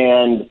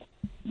 And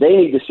they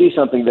need to see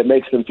something that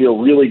makes them feel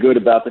really good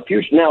about the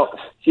future. Now,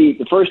 see,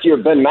 the first year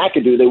of Ben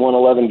McAdoo, they won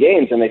 11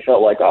 games, and they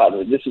felt like,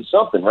 oh, this is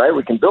something, right,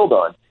 we can build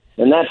on.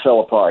 And that fell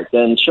apart.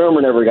 Then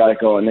Sherman never got it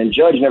going. Then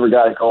Judge never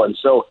got it going.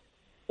 So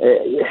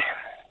they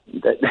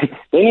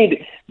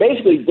need –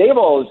 basically,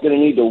 Daboll is going to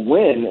need to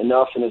win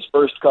enough in his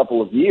first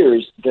couple of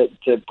years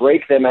to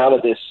break them out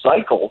of this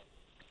cycle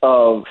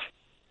of,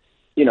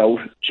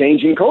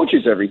 changing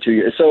coaches every 2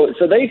 years. So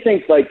they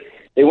think, like,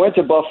 they went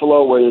to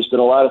Buffalo where there's been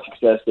a lot of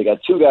success. They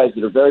got 2 guys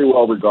that are very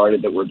well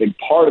regarded that were a big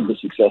part of the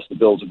success the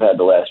Bills have had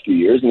the last few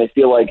years, and they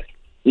feel like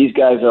these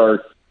guys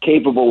are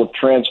capable of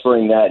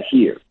transferring that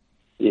here.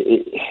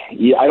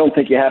 I don't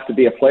think you have to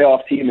be a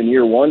playoff team in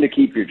year 1 to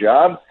keep your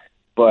job,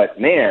 but,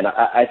 man,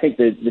 I think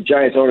the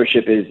Giants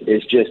ownership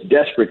is just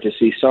desperate to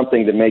see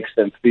something that makes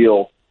them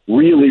feel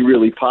really,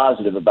 really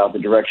positive about the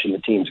direction the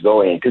team's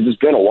going in because it's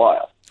been a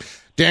while.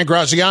 Dan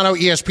Graziano,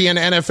 ESPN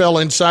NFL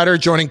Insider,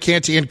 joining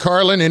Canty and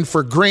Carlin in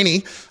for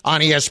Greeny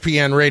on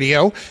ESPN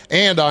Radio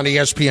and on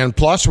ESPN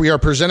Plus. We are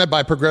presented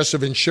by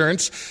Progressive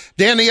Insurance.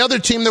 Dan, the other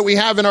team that we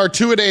have in our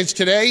two-a-days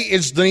today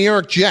is the New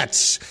York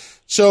Jets.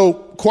 So,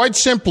 quite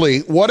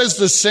simply, what is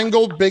the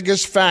single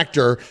biggest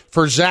factor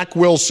for Zach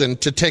Wilson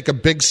to take a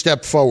big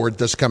step forward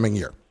this coming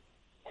year?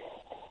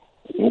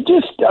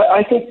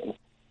 I think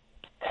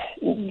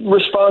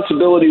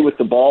responsibility with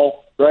the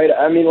ball, right?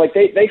 I mean, like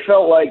they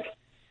felt like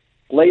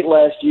late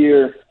last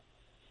year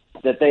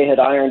that they had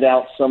ironed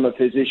out some of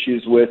his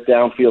issues with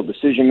downfield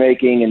decision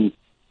making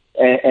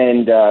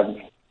and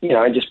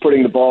just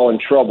putting the ball in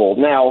trouble.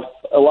 Now,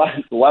 a lot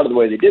of the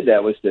way they did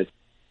that was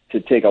to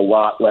take a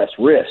lot less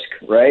risk,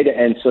 right?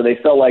 And so they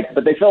felt like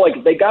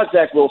they got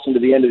Zach Wilson to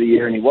the end of the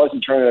year and he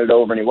wasn't turning it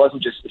over and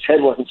his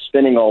head wasn't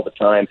spinning all the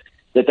time,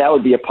 that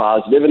would be a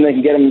positive, and they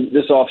can get him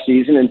this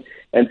offseason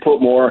and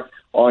put more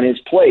on his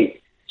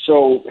plate.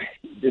 So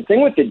the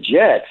thing with the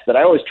Jets that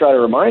I always try to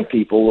remind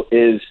people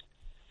is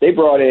they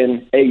brought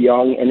in a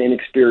young and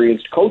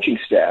inexperienced coaching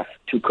staff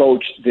to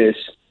coach this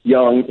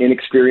young,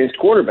 inexperienced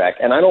quarterback.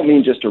 And I don't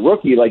mean just a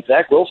rookie. Like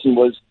Zach Wilson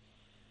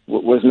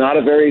was not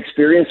a very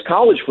experienced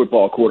college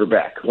football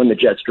quarterback when the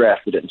Jets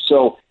drafted him.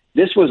 So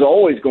this was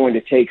always going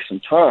to take some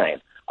time.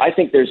 I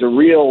think there's a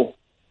real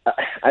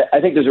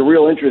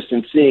interest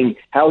in seeing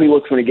how he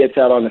looks when he gets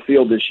out on the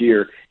field this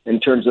year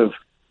in terms of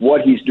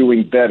what he's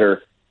doing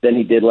better than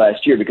he did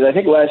last year. Because I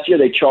think last year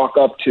they chalk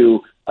up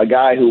to a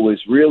guy who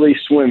was really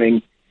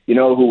swimming,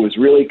 who was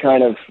really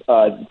kind of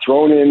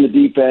thrown in the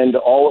deep end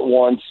all at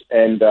once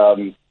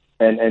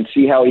and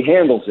see how he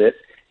handles it.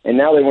 And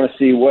now they want to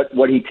see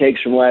what he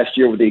takes from last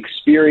year with the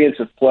experience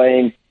of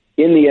playing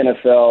in the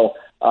NFL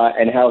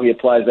and how he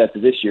applies that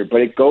to this year.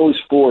 But it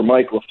goes for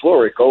Mike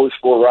LaFleur. It goes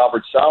for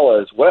Robert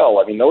Saleh as well.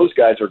 I mean, those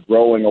guys are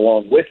growing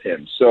along with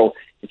him. So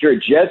if you're a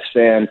Jets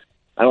fan,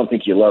 I don't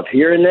think you love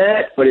hearing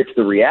that, but it's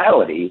the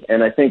reality.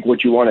 And I think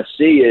what you want to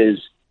see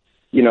is,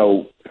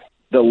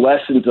 the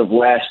lessons of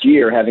last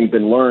year having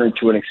been learned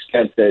to an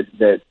extent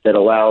that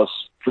allows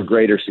for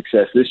greater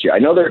success this year. I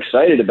know they're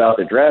excited about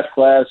the draft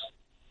class.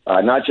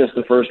 Not just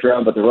the first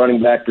round, but the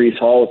running back, Breece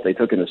Hall, if they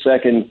took in the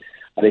second.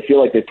 They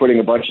feel like they're putting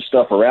a bunch of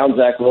stuff around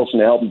Zach Wilson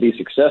to help him be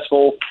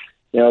successful.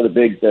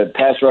 The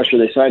pass rusher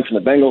they signed from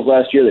the Bengals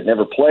last year that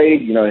never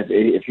played.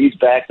 If he's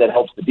back, that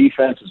helps the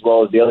defense as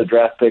well as the other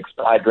draft picks,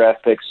 the high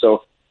draft picks.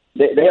 So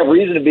they have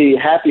reason to be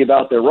happy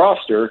about their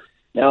roster.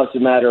 Now it's a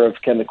matter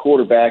of can the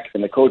quarterback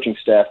and the coaching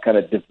staff kind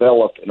of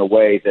develop in a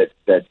way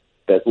that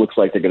looks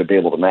like they're going to be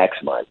able to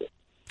maximize it.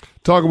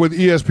 Talking with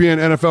ESPN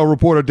NFL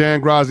reporter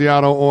Dan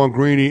Graziano on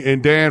Greeny.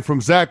 And Dan,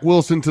 from Zach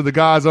Wilson to the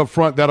guys up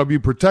front that'll be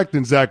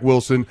protecting Zach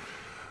Wilson,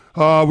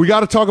 we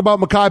got to talk about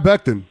Mekhi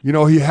Becton.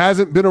 He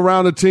hasn't been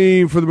around the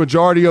team for the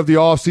majority of the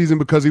offseason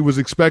because he was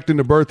expecting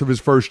the birth of his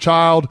first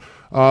child.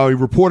 He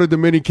reported to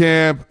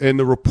minicamp, and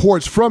the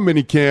reports from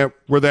minicamp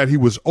were that he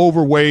was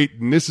overweight,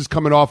 and this is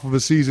coming off of a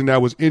season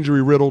that was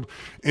injury-riddled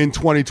in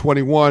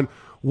 2021.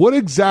 What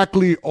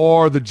exactly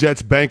are the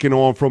Jets banking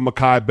on from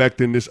Mekhi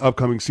Becton this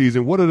upcoming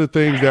season? What are the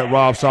things that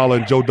Rob Saleh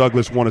and Joe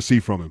Douglas want to see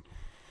from him?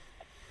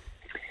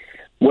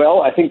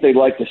 Well, I think they'd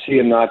like to see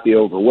him not be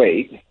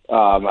overweight.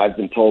 I've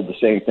been told the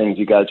same things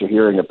you guys are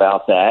hearing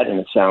about that, and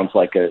it sounds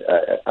like an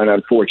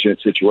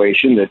unfortunate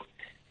situation that,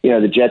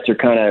 the Jets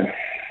are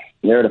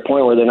they're at a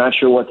point where they're not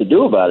sure what to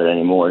do about it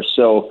anymore.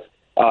 So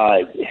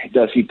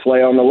does he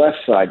play on the left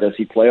side? Does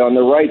he play on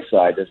the right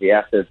side? Does he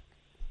have to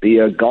be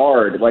a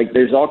guard? Like,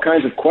 there's all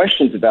kinds of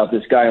questions about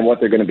this guy and what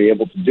they're going to be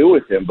able to do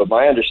with him. But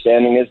my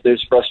understanding is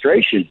there's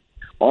frustration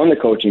on the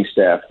coaching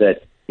staff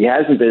that he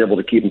hasn't been able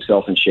to keep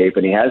himself in shape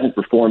and he hasn't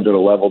performed at a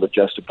level that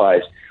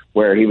justifies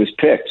where he was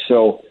picked.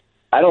 So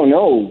I don't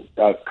know,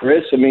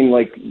 Chris. I mean,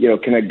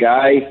 can a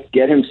guy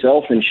get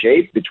himself in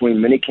shape between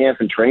minicamp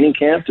and training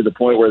camp to the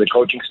point where the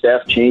coaching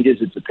staff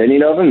changes its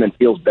opinion of him and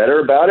feels better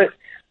about it?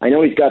 I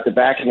know he's got the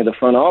backing of the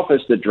front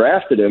office that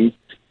drafted him,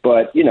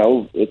 but,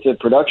 it's a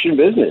production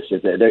business.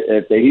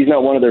 If he's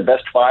not one of their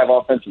best 5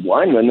 offensive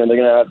linemen, then they're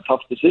going to have a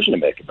tough decision to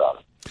make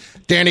about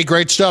it. Danny,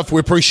 great stuff. We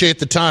appreciate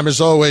the time,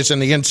 as always,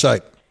 and the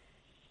insight.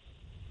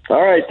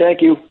 All right,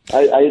 thank you.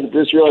 I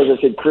just realized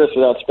I said Chris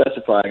without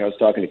specifying. I was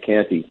talking to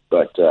Canty,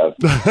 but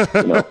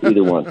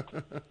either one.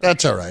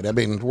 That's all right. I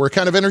mean, we're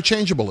kind of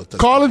interchangeable at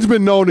this Carlin's point.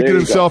 been known to get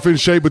himself in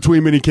shape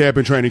between minicamp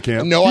and training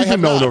camp. No, I have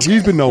not.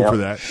 He's been known for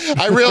that.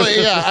 I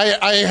really,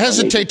 I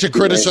hesitate to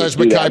criticize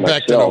Mekhi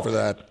Becton over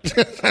that.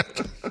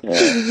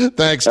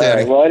 Thanks, Danny. All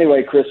right. Well,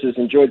 anyway, Chris,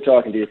 enjoyed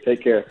talking to you.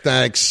 Take care.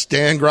 Thanks.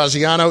 Dan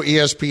Graziano,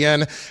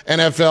 ESPN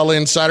NFL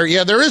Insider.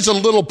 Yeah, there is a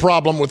little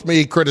problem with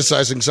me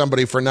criticizing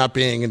somebody for not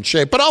being in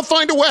shape, but I'll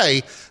find a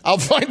way. To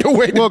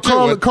do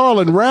it.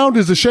 Carlin, round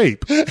is a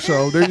shape.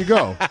 So there you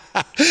go.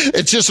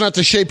 It's just not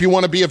the shape you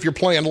want to be if you're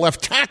playing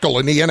left tackle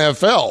in the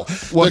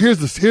NFL. Well, here's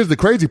the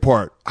crazy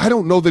part. I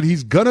don't know that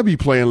he's going to be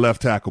playing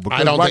left tackle because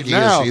I don't think he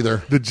is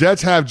either. The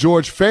Jets have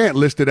George Fant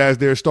listed as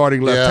their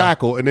starting left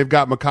tackle, and they've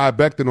got Mekhi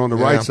Becton on the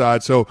right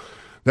side. So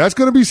that's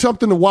going to be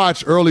something to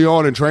watch early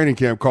on in training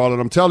camp, Carlin.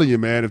 I'm telling you,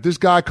 man, if this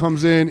guy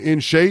comes in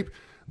shape,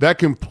 that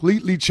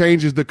completely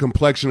changes the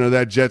complexion of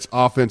that Jets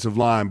offensive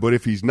line. But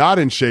if he's not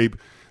in shape,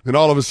 then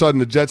all of a sudden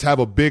the Jets have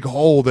a big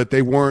hole that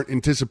they weren't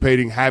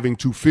anticipating having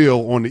to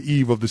fill on the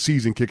eve of the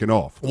season kicking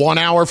off. 1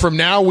 hour from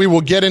now, we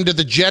will get into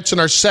the Jets in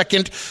our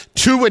second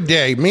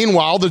two-a-day.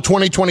 Meanwhile, the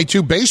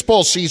 2022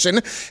 baseball season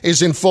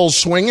is in full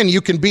swing, and you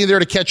can be there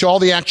to catch all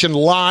the action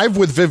live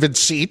with Vivid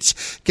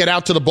Seats. Get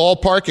out to the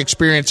ballpark,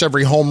 experience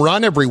every home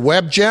run, every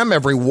web gem,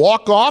 every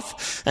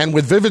walk-off, and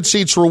with Vivid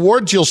Seats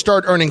rewards, you'll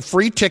start earning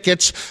free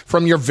tickets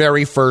from your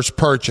very first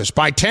purchase.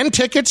 Buy 10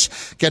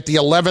 tickets, get the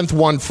 11th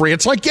one free.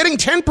 It's like getting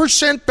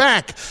 10%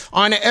 back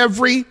on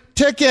every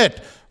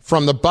ticket.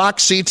 From the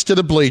box seats to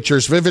the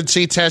bleachers, Vivid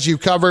Seats has you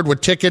covered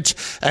with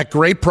tickets at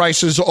great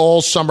prices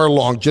all summer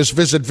long. Just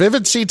visit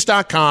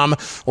vividseats.com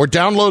or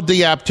download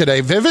the app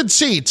today. Vivid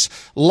Seats,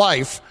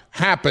 life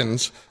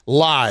happens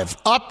live.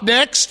 Up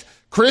next,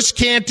 Chris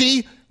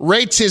Canty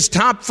rates his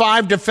top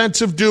 5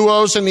 defensive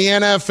duos in the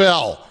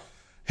NFL.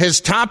 His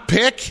top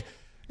pick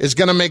is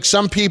going to make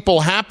some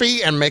people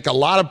happy and make a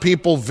lot of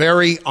people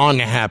very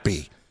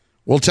unhappy.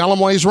 We'll tell him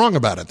why he's wrong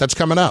about it. That's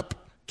coming up.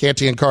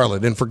 Canty and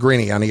Carlin in for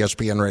Greeny on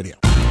ESPN Radio.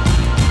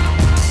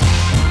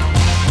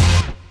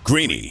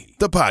 Greeny,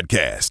 the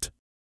podcast.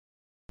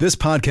 This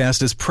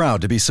podcast is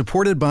proud to be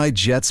supported by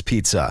Jets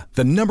Pizza,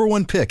 the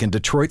 #1 pick in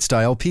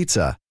Detroit-style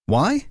pizza.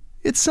 Why?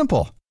 It's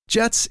simple.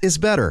 Jets is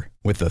better.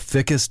 With the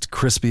thickest,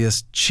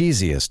 crispiest,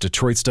 cheesiest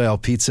Detroit-style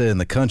pizza in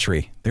the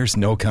country, there's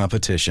no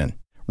competition.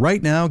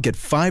 Right now, get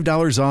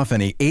 $5 off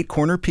any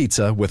 8-corner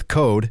pizza with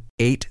code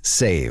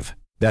 8SAVE.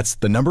 That's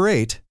the number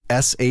 8,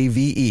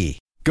 SAVE.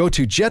 Go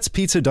to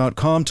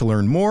jetspizza.com to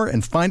learn more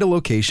and find a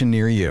location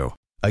near you.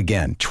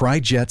 Again, try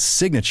Jet's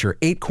signature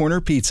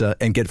 8-corner pizza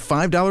and get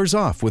 $5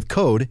 off with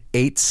code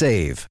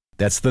 8SAVE.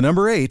 That's the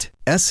number 8,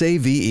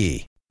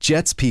 SAVE.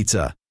 Jet's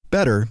Pizza.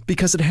 Better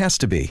because it has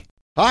to be.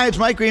 Hi, it's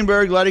Mike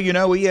Greenberg letting you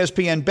know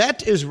ESPN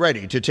Bet is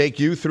ready to take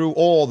you through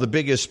all the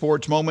biggest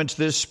sports moments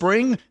this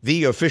spring.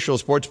 The official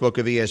sportsbook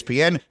of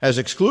ESPN has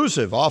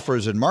exclusive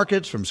offers and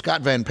markets from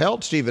Scott Van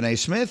Pelt, Stephen A.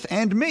 Smith,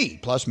 and me,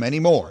 plus many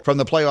more. From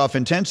the playoff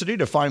intensity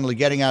to finally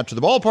getting out to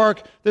the ballpark,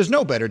 there's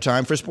no better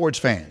time for sports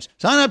fans.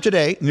 Sign up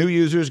today. New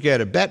users get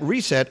a bet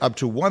reset up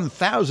to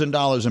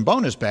 $1,000 in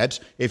bonus bets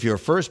if your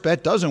first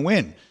bet doesn't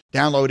win.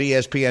 Download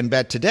ESPN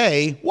Bet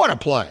today. What a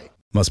play.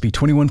 Must be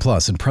 21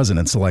 plus and present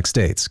in select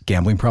states.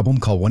 Gambling problem?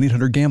 Call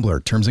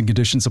 1-800-GAMBLER. Terms and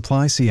conditions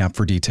apply. See app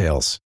for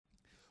details.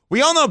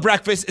 We all know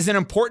breakfast is an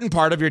important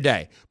part of your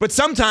day. But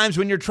sometimes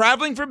when you're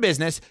traveling for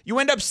business, you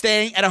end up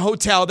staying at a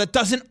hotel that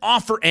doesn't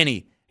offer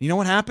any. You know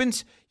what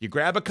happens? You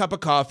grab a cup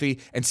of coffee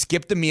and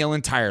skip the meal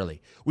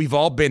entirely. We've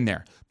all been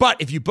there. But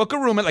if you book a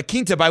room at La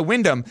Quinta by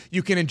Wyndham,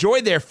 you can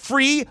enjoy their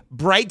free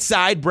Bright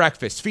Side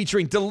breakfast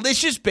featuring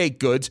delicious baked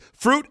goods,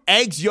 fruit,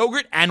 eggs,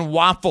 yogurt, and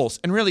waffles.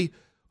 And really,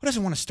 who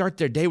doesn't want to start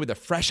their day with a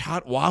fresh,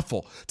 hot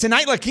waffle?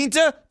 Tonight, La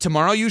Quinta,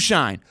 tomorrow you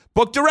shine.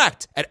 Book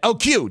direct at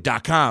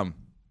LQ.com.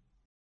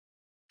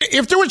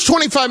 If there was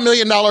 $25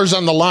 million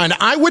on the line,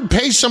 I would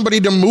pay somebody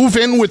to move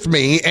in with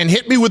me and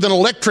hit me with an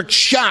electric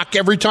shock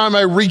every time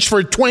I reach for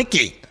a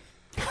Twinkie.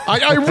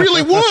 I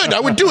really would. I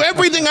would do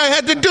everything I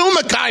had to do,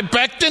 Mekhi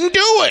Becton,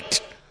 do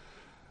it.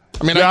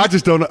 I mean,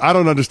 I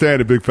don't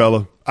understand it, big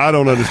fella. I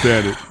don't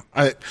understand it.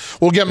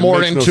 We'll get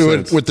more into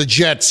it with the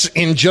Jets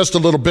in just a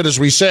little bit. As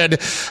we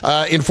said,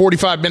 in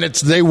 45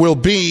 minutes, they will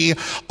be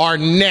our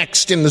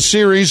next in the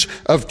series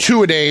of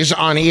two-a-days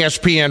on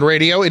ESPN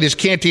Radio. It is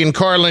Canty and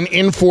Carlin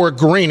in for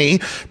Greeny,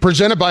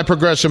 presented by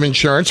Progressive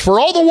Insurance. For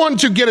all the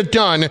ones who get it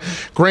done,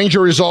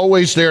 Grainger is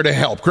always there to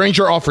help.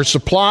 Grainger offers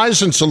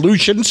supplies and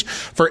solutions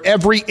for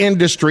every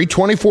industry,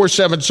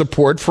 24/7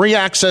 support, free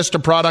access to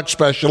product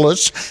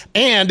specialists,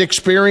 and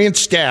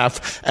experienced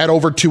staff at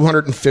over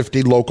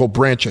 250 local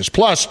branches.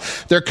 Plus,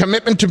 their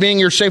commitment to being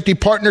your safety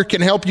partner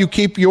can help you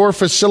keep your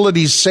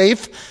facilities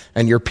safe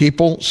and your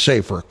people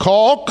safer.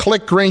 Call,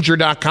 click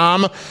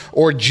Grainger.com,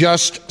 or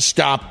just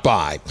stop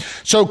by.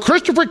 So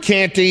Christopher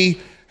Canty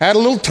had a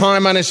little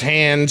time on his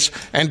hands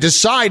and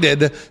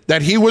decided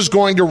that he was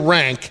going to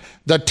rank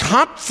the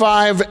top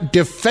 5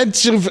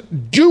 defensive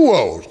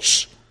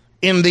duos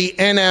in the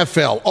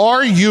NFL.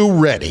 Are you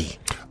ready?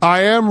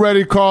 I am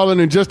ready, Carlin,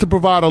 and just to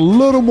provide a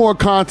little more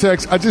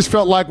context, I just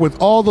felt like with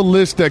all the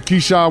lists that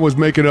Keyshawn was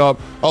making up,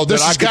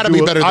 this has got to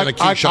be better than a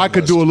Keyshawn I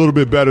could do a little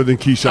bit better than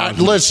Keyshawn.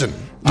 Listen,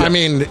 yeah. I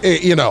mean,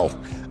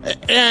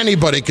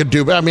 anybody could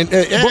do. I mean,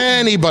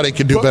 anybody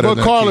could do better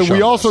than Carlin, Keyshawn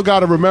we also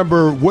got to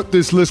remember what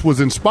this list was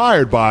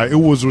inspired by.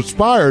 It was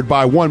inspired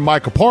by one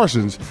Micah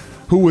Parsons,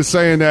 who was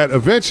saying that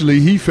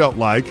eventually he felt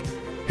like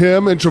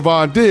him and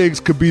Trevon Diggs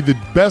could be the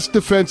best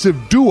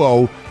defensive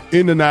duo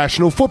in the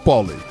National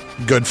Football League.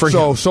 Good for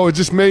him. So it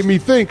just made me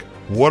think,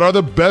 what are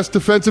the best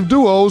defensive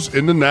duos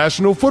in the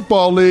National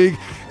Football League?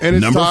 And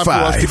it's time for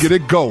us to get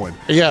it going.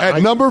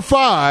 At number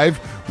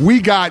 5,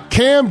 we got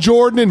Cam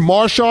Jordan and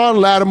Marshawn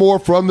Lattimore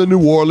from the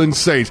New Orleans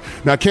Saints.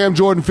 Now, Cam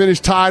Jordan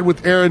finished tied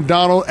with Aaron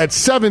Donald at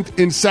 7th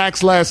in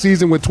sacks last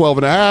season with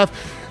 12.5.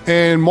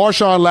 and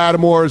Marshawn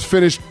Lattimore has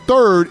finished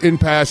third in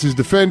passes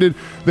defended.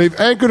 They've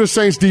anchored a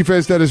Saints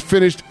defense that has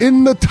finished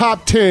in the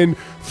top 10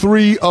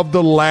 3 of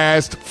the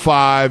last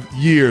 5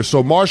 years.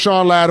 So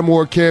Marshawn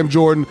Lattimore, Cam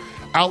Jordan,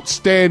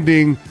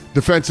 outstanding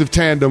defensive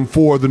tandem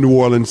for the New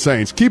Orleans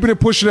Saints. Keeping it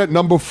pushing at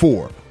number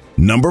 4.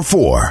 Number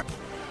 4.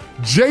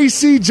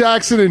 J.C.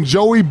 Jackson and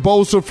Joey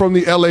Bosa from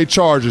the L.A.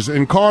 Chargers.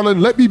 And,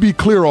 Carlin, let me be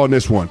clear on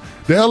this one.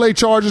 The L.A.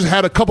 Chargers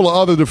had a couple of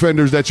other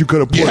defenders that you could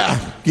have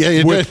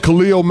put with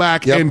Khalil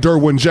Mack and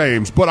Derwin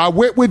James. But I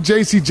went with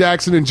J.C.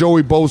 Jackson and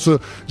Joey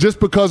Bosa just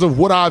because of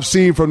what I've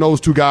seen from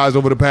those two guys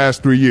over the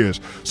past 3 years.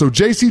 So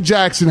J.C.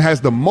 Jackson has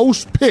the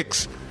most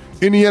picks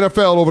in the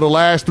NFL over the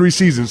last 3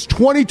 seasons.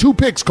 22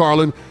 picks,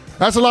 Carlin.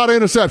 That's a lot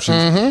of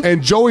interceptions.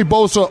 And Joey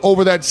Bosa,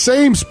 over that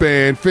same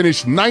span,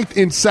 finished 9th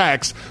in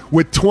sacks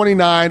with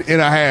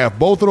 29.5.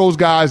 Both of those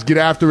guys get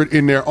after it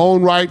in their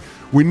own right.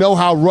 We know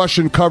how rush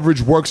and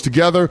coverage works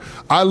together.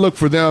 I look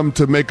for them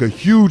to make a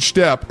huge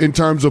step in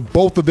terms of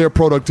both of their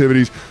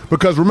productivities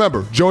because,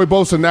 remember, Joey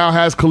Bosa now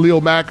has Khalil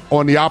Mack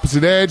on the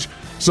opposite edge,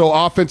 so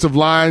offensive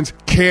lines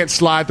can't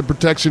slide the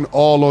protection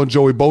all on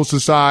Joey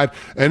Bosa's side.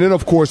 And then,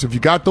 of course, if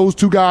you got those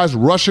two guys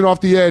rushing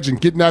off the edge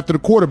and getting after the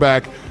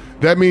quarterback,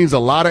 that means a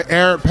lot of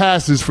errant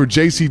passes for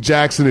J.C.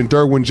 Jackson and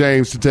Derwin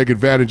James to take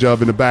advantage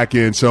of in the back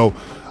end. So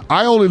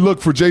I only look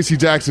for J.C.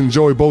 Jackson and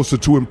Joey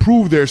Bosa to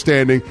improve their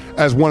standing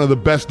as one of the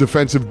best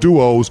defensive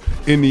duos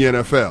in the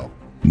NFL.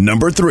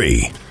 Number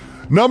 3.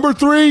 Number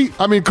 3,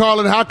 I mean,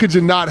 Carlin, how could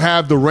you not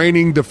have the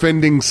reigning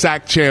defending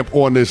sack champ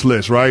on this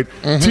list, right?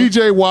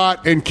 T.J.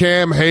 Watt and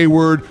Cam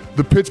Hayward,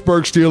 the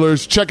Pittsburgh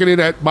Steelers, checking in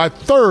at my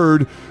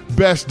 3rd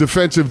best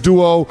defensive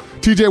duo.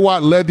 T.J.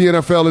 Watt led the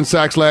NFL in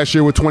sacks last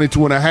year with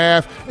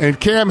 22.5, and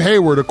Cam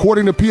Hayward,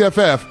 according to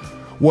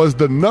PFF, was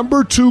the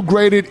number 2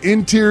 graded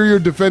interior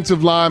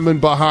defensive lineman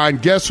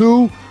behind, guess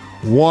who?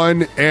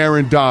 One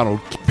Aaron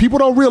Donald. People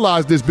don't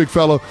realize this, big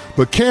fella,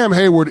 but Cam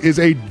Hayward is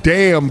a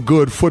damn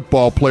good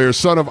football player,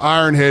 son of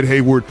Ironhead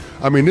Hayward.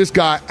 I mean, this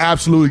guy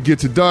absolutely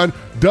gets it done.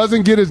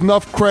 Doesn't get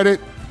enough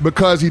credit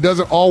because he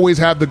doesn't always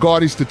have the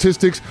gaudy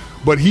statistics,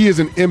 but he is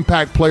an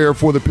impact player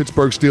for the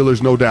Pittsburgh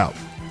Steelers, no doubt.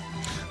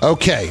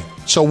 Okay,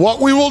 so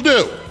what we will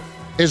do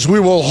is we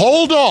will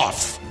hold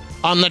off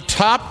on the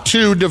top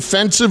 2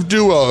 defensive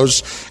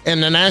duos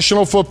in the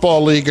National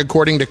Football League,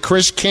 according to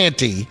Chris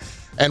Canty,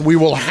 and we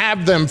will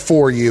have them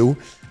for you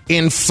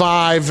in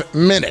 5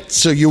 minutes.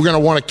 So you're going to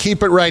want to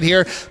keep it right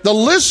here. The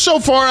list so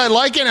far, I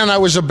like it, and I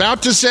was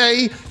about to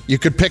say you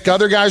could pick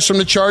other guys from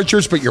the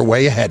Chargers, but you're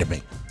way ahead of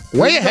me.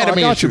 Way ahead of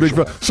me. Got you, big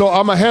fella. So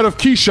I'm ahead of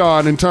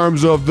Keyshawn in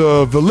terms of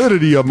the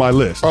validity of my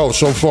list. Oh,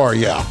 so far,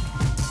 yeah.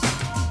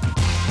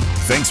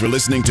 Thanks for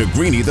listening to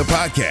Greeny the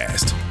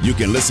podcast. You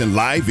can listen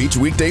live each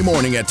weekday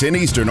morning at 10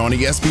 Eastern on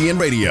ESPN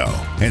Radio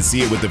and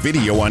see it with the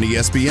video on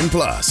ESPN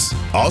Plus.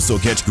 Also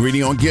catch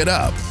Greeny on Get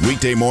Up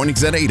weekday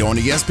mornings at 8 on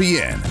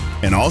ESPN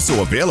and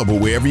also available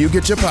wherever you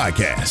get your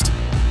podcast.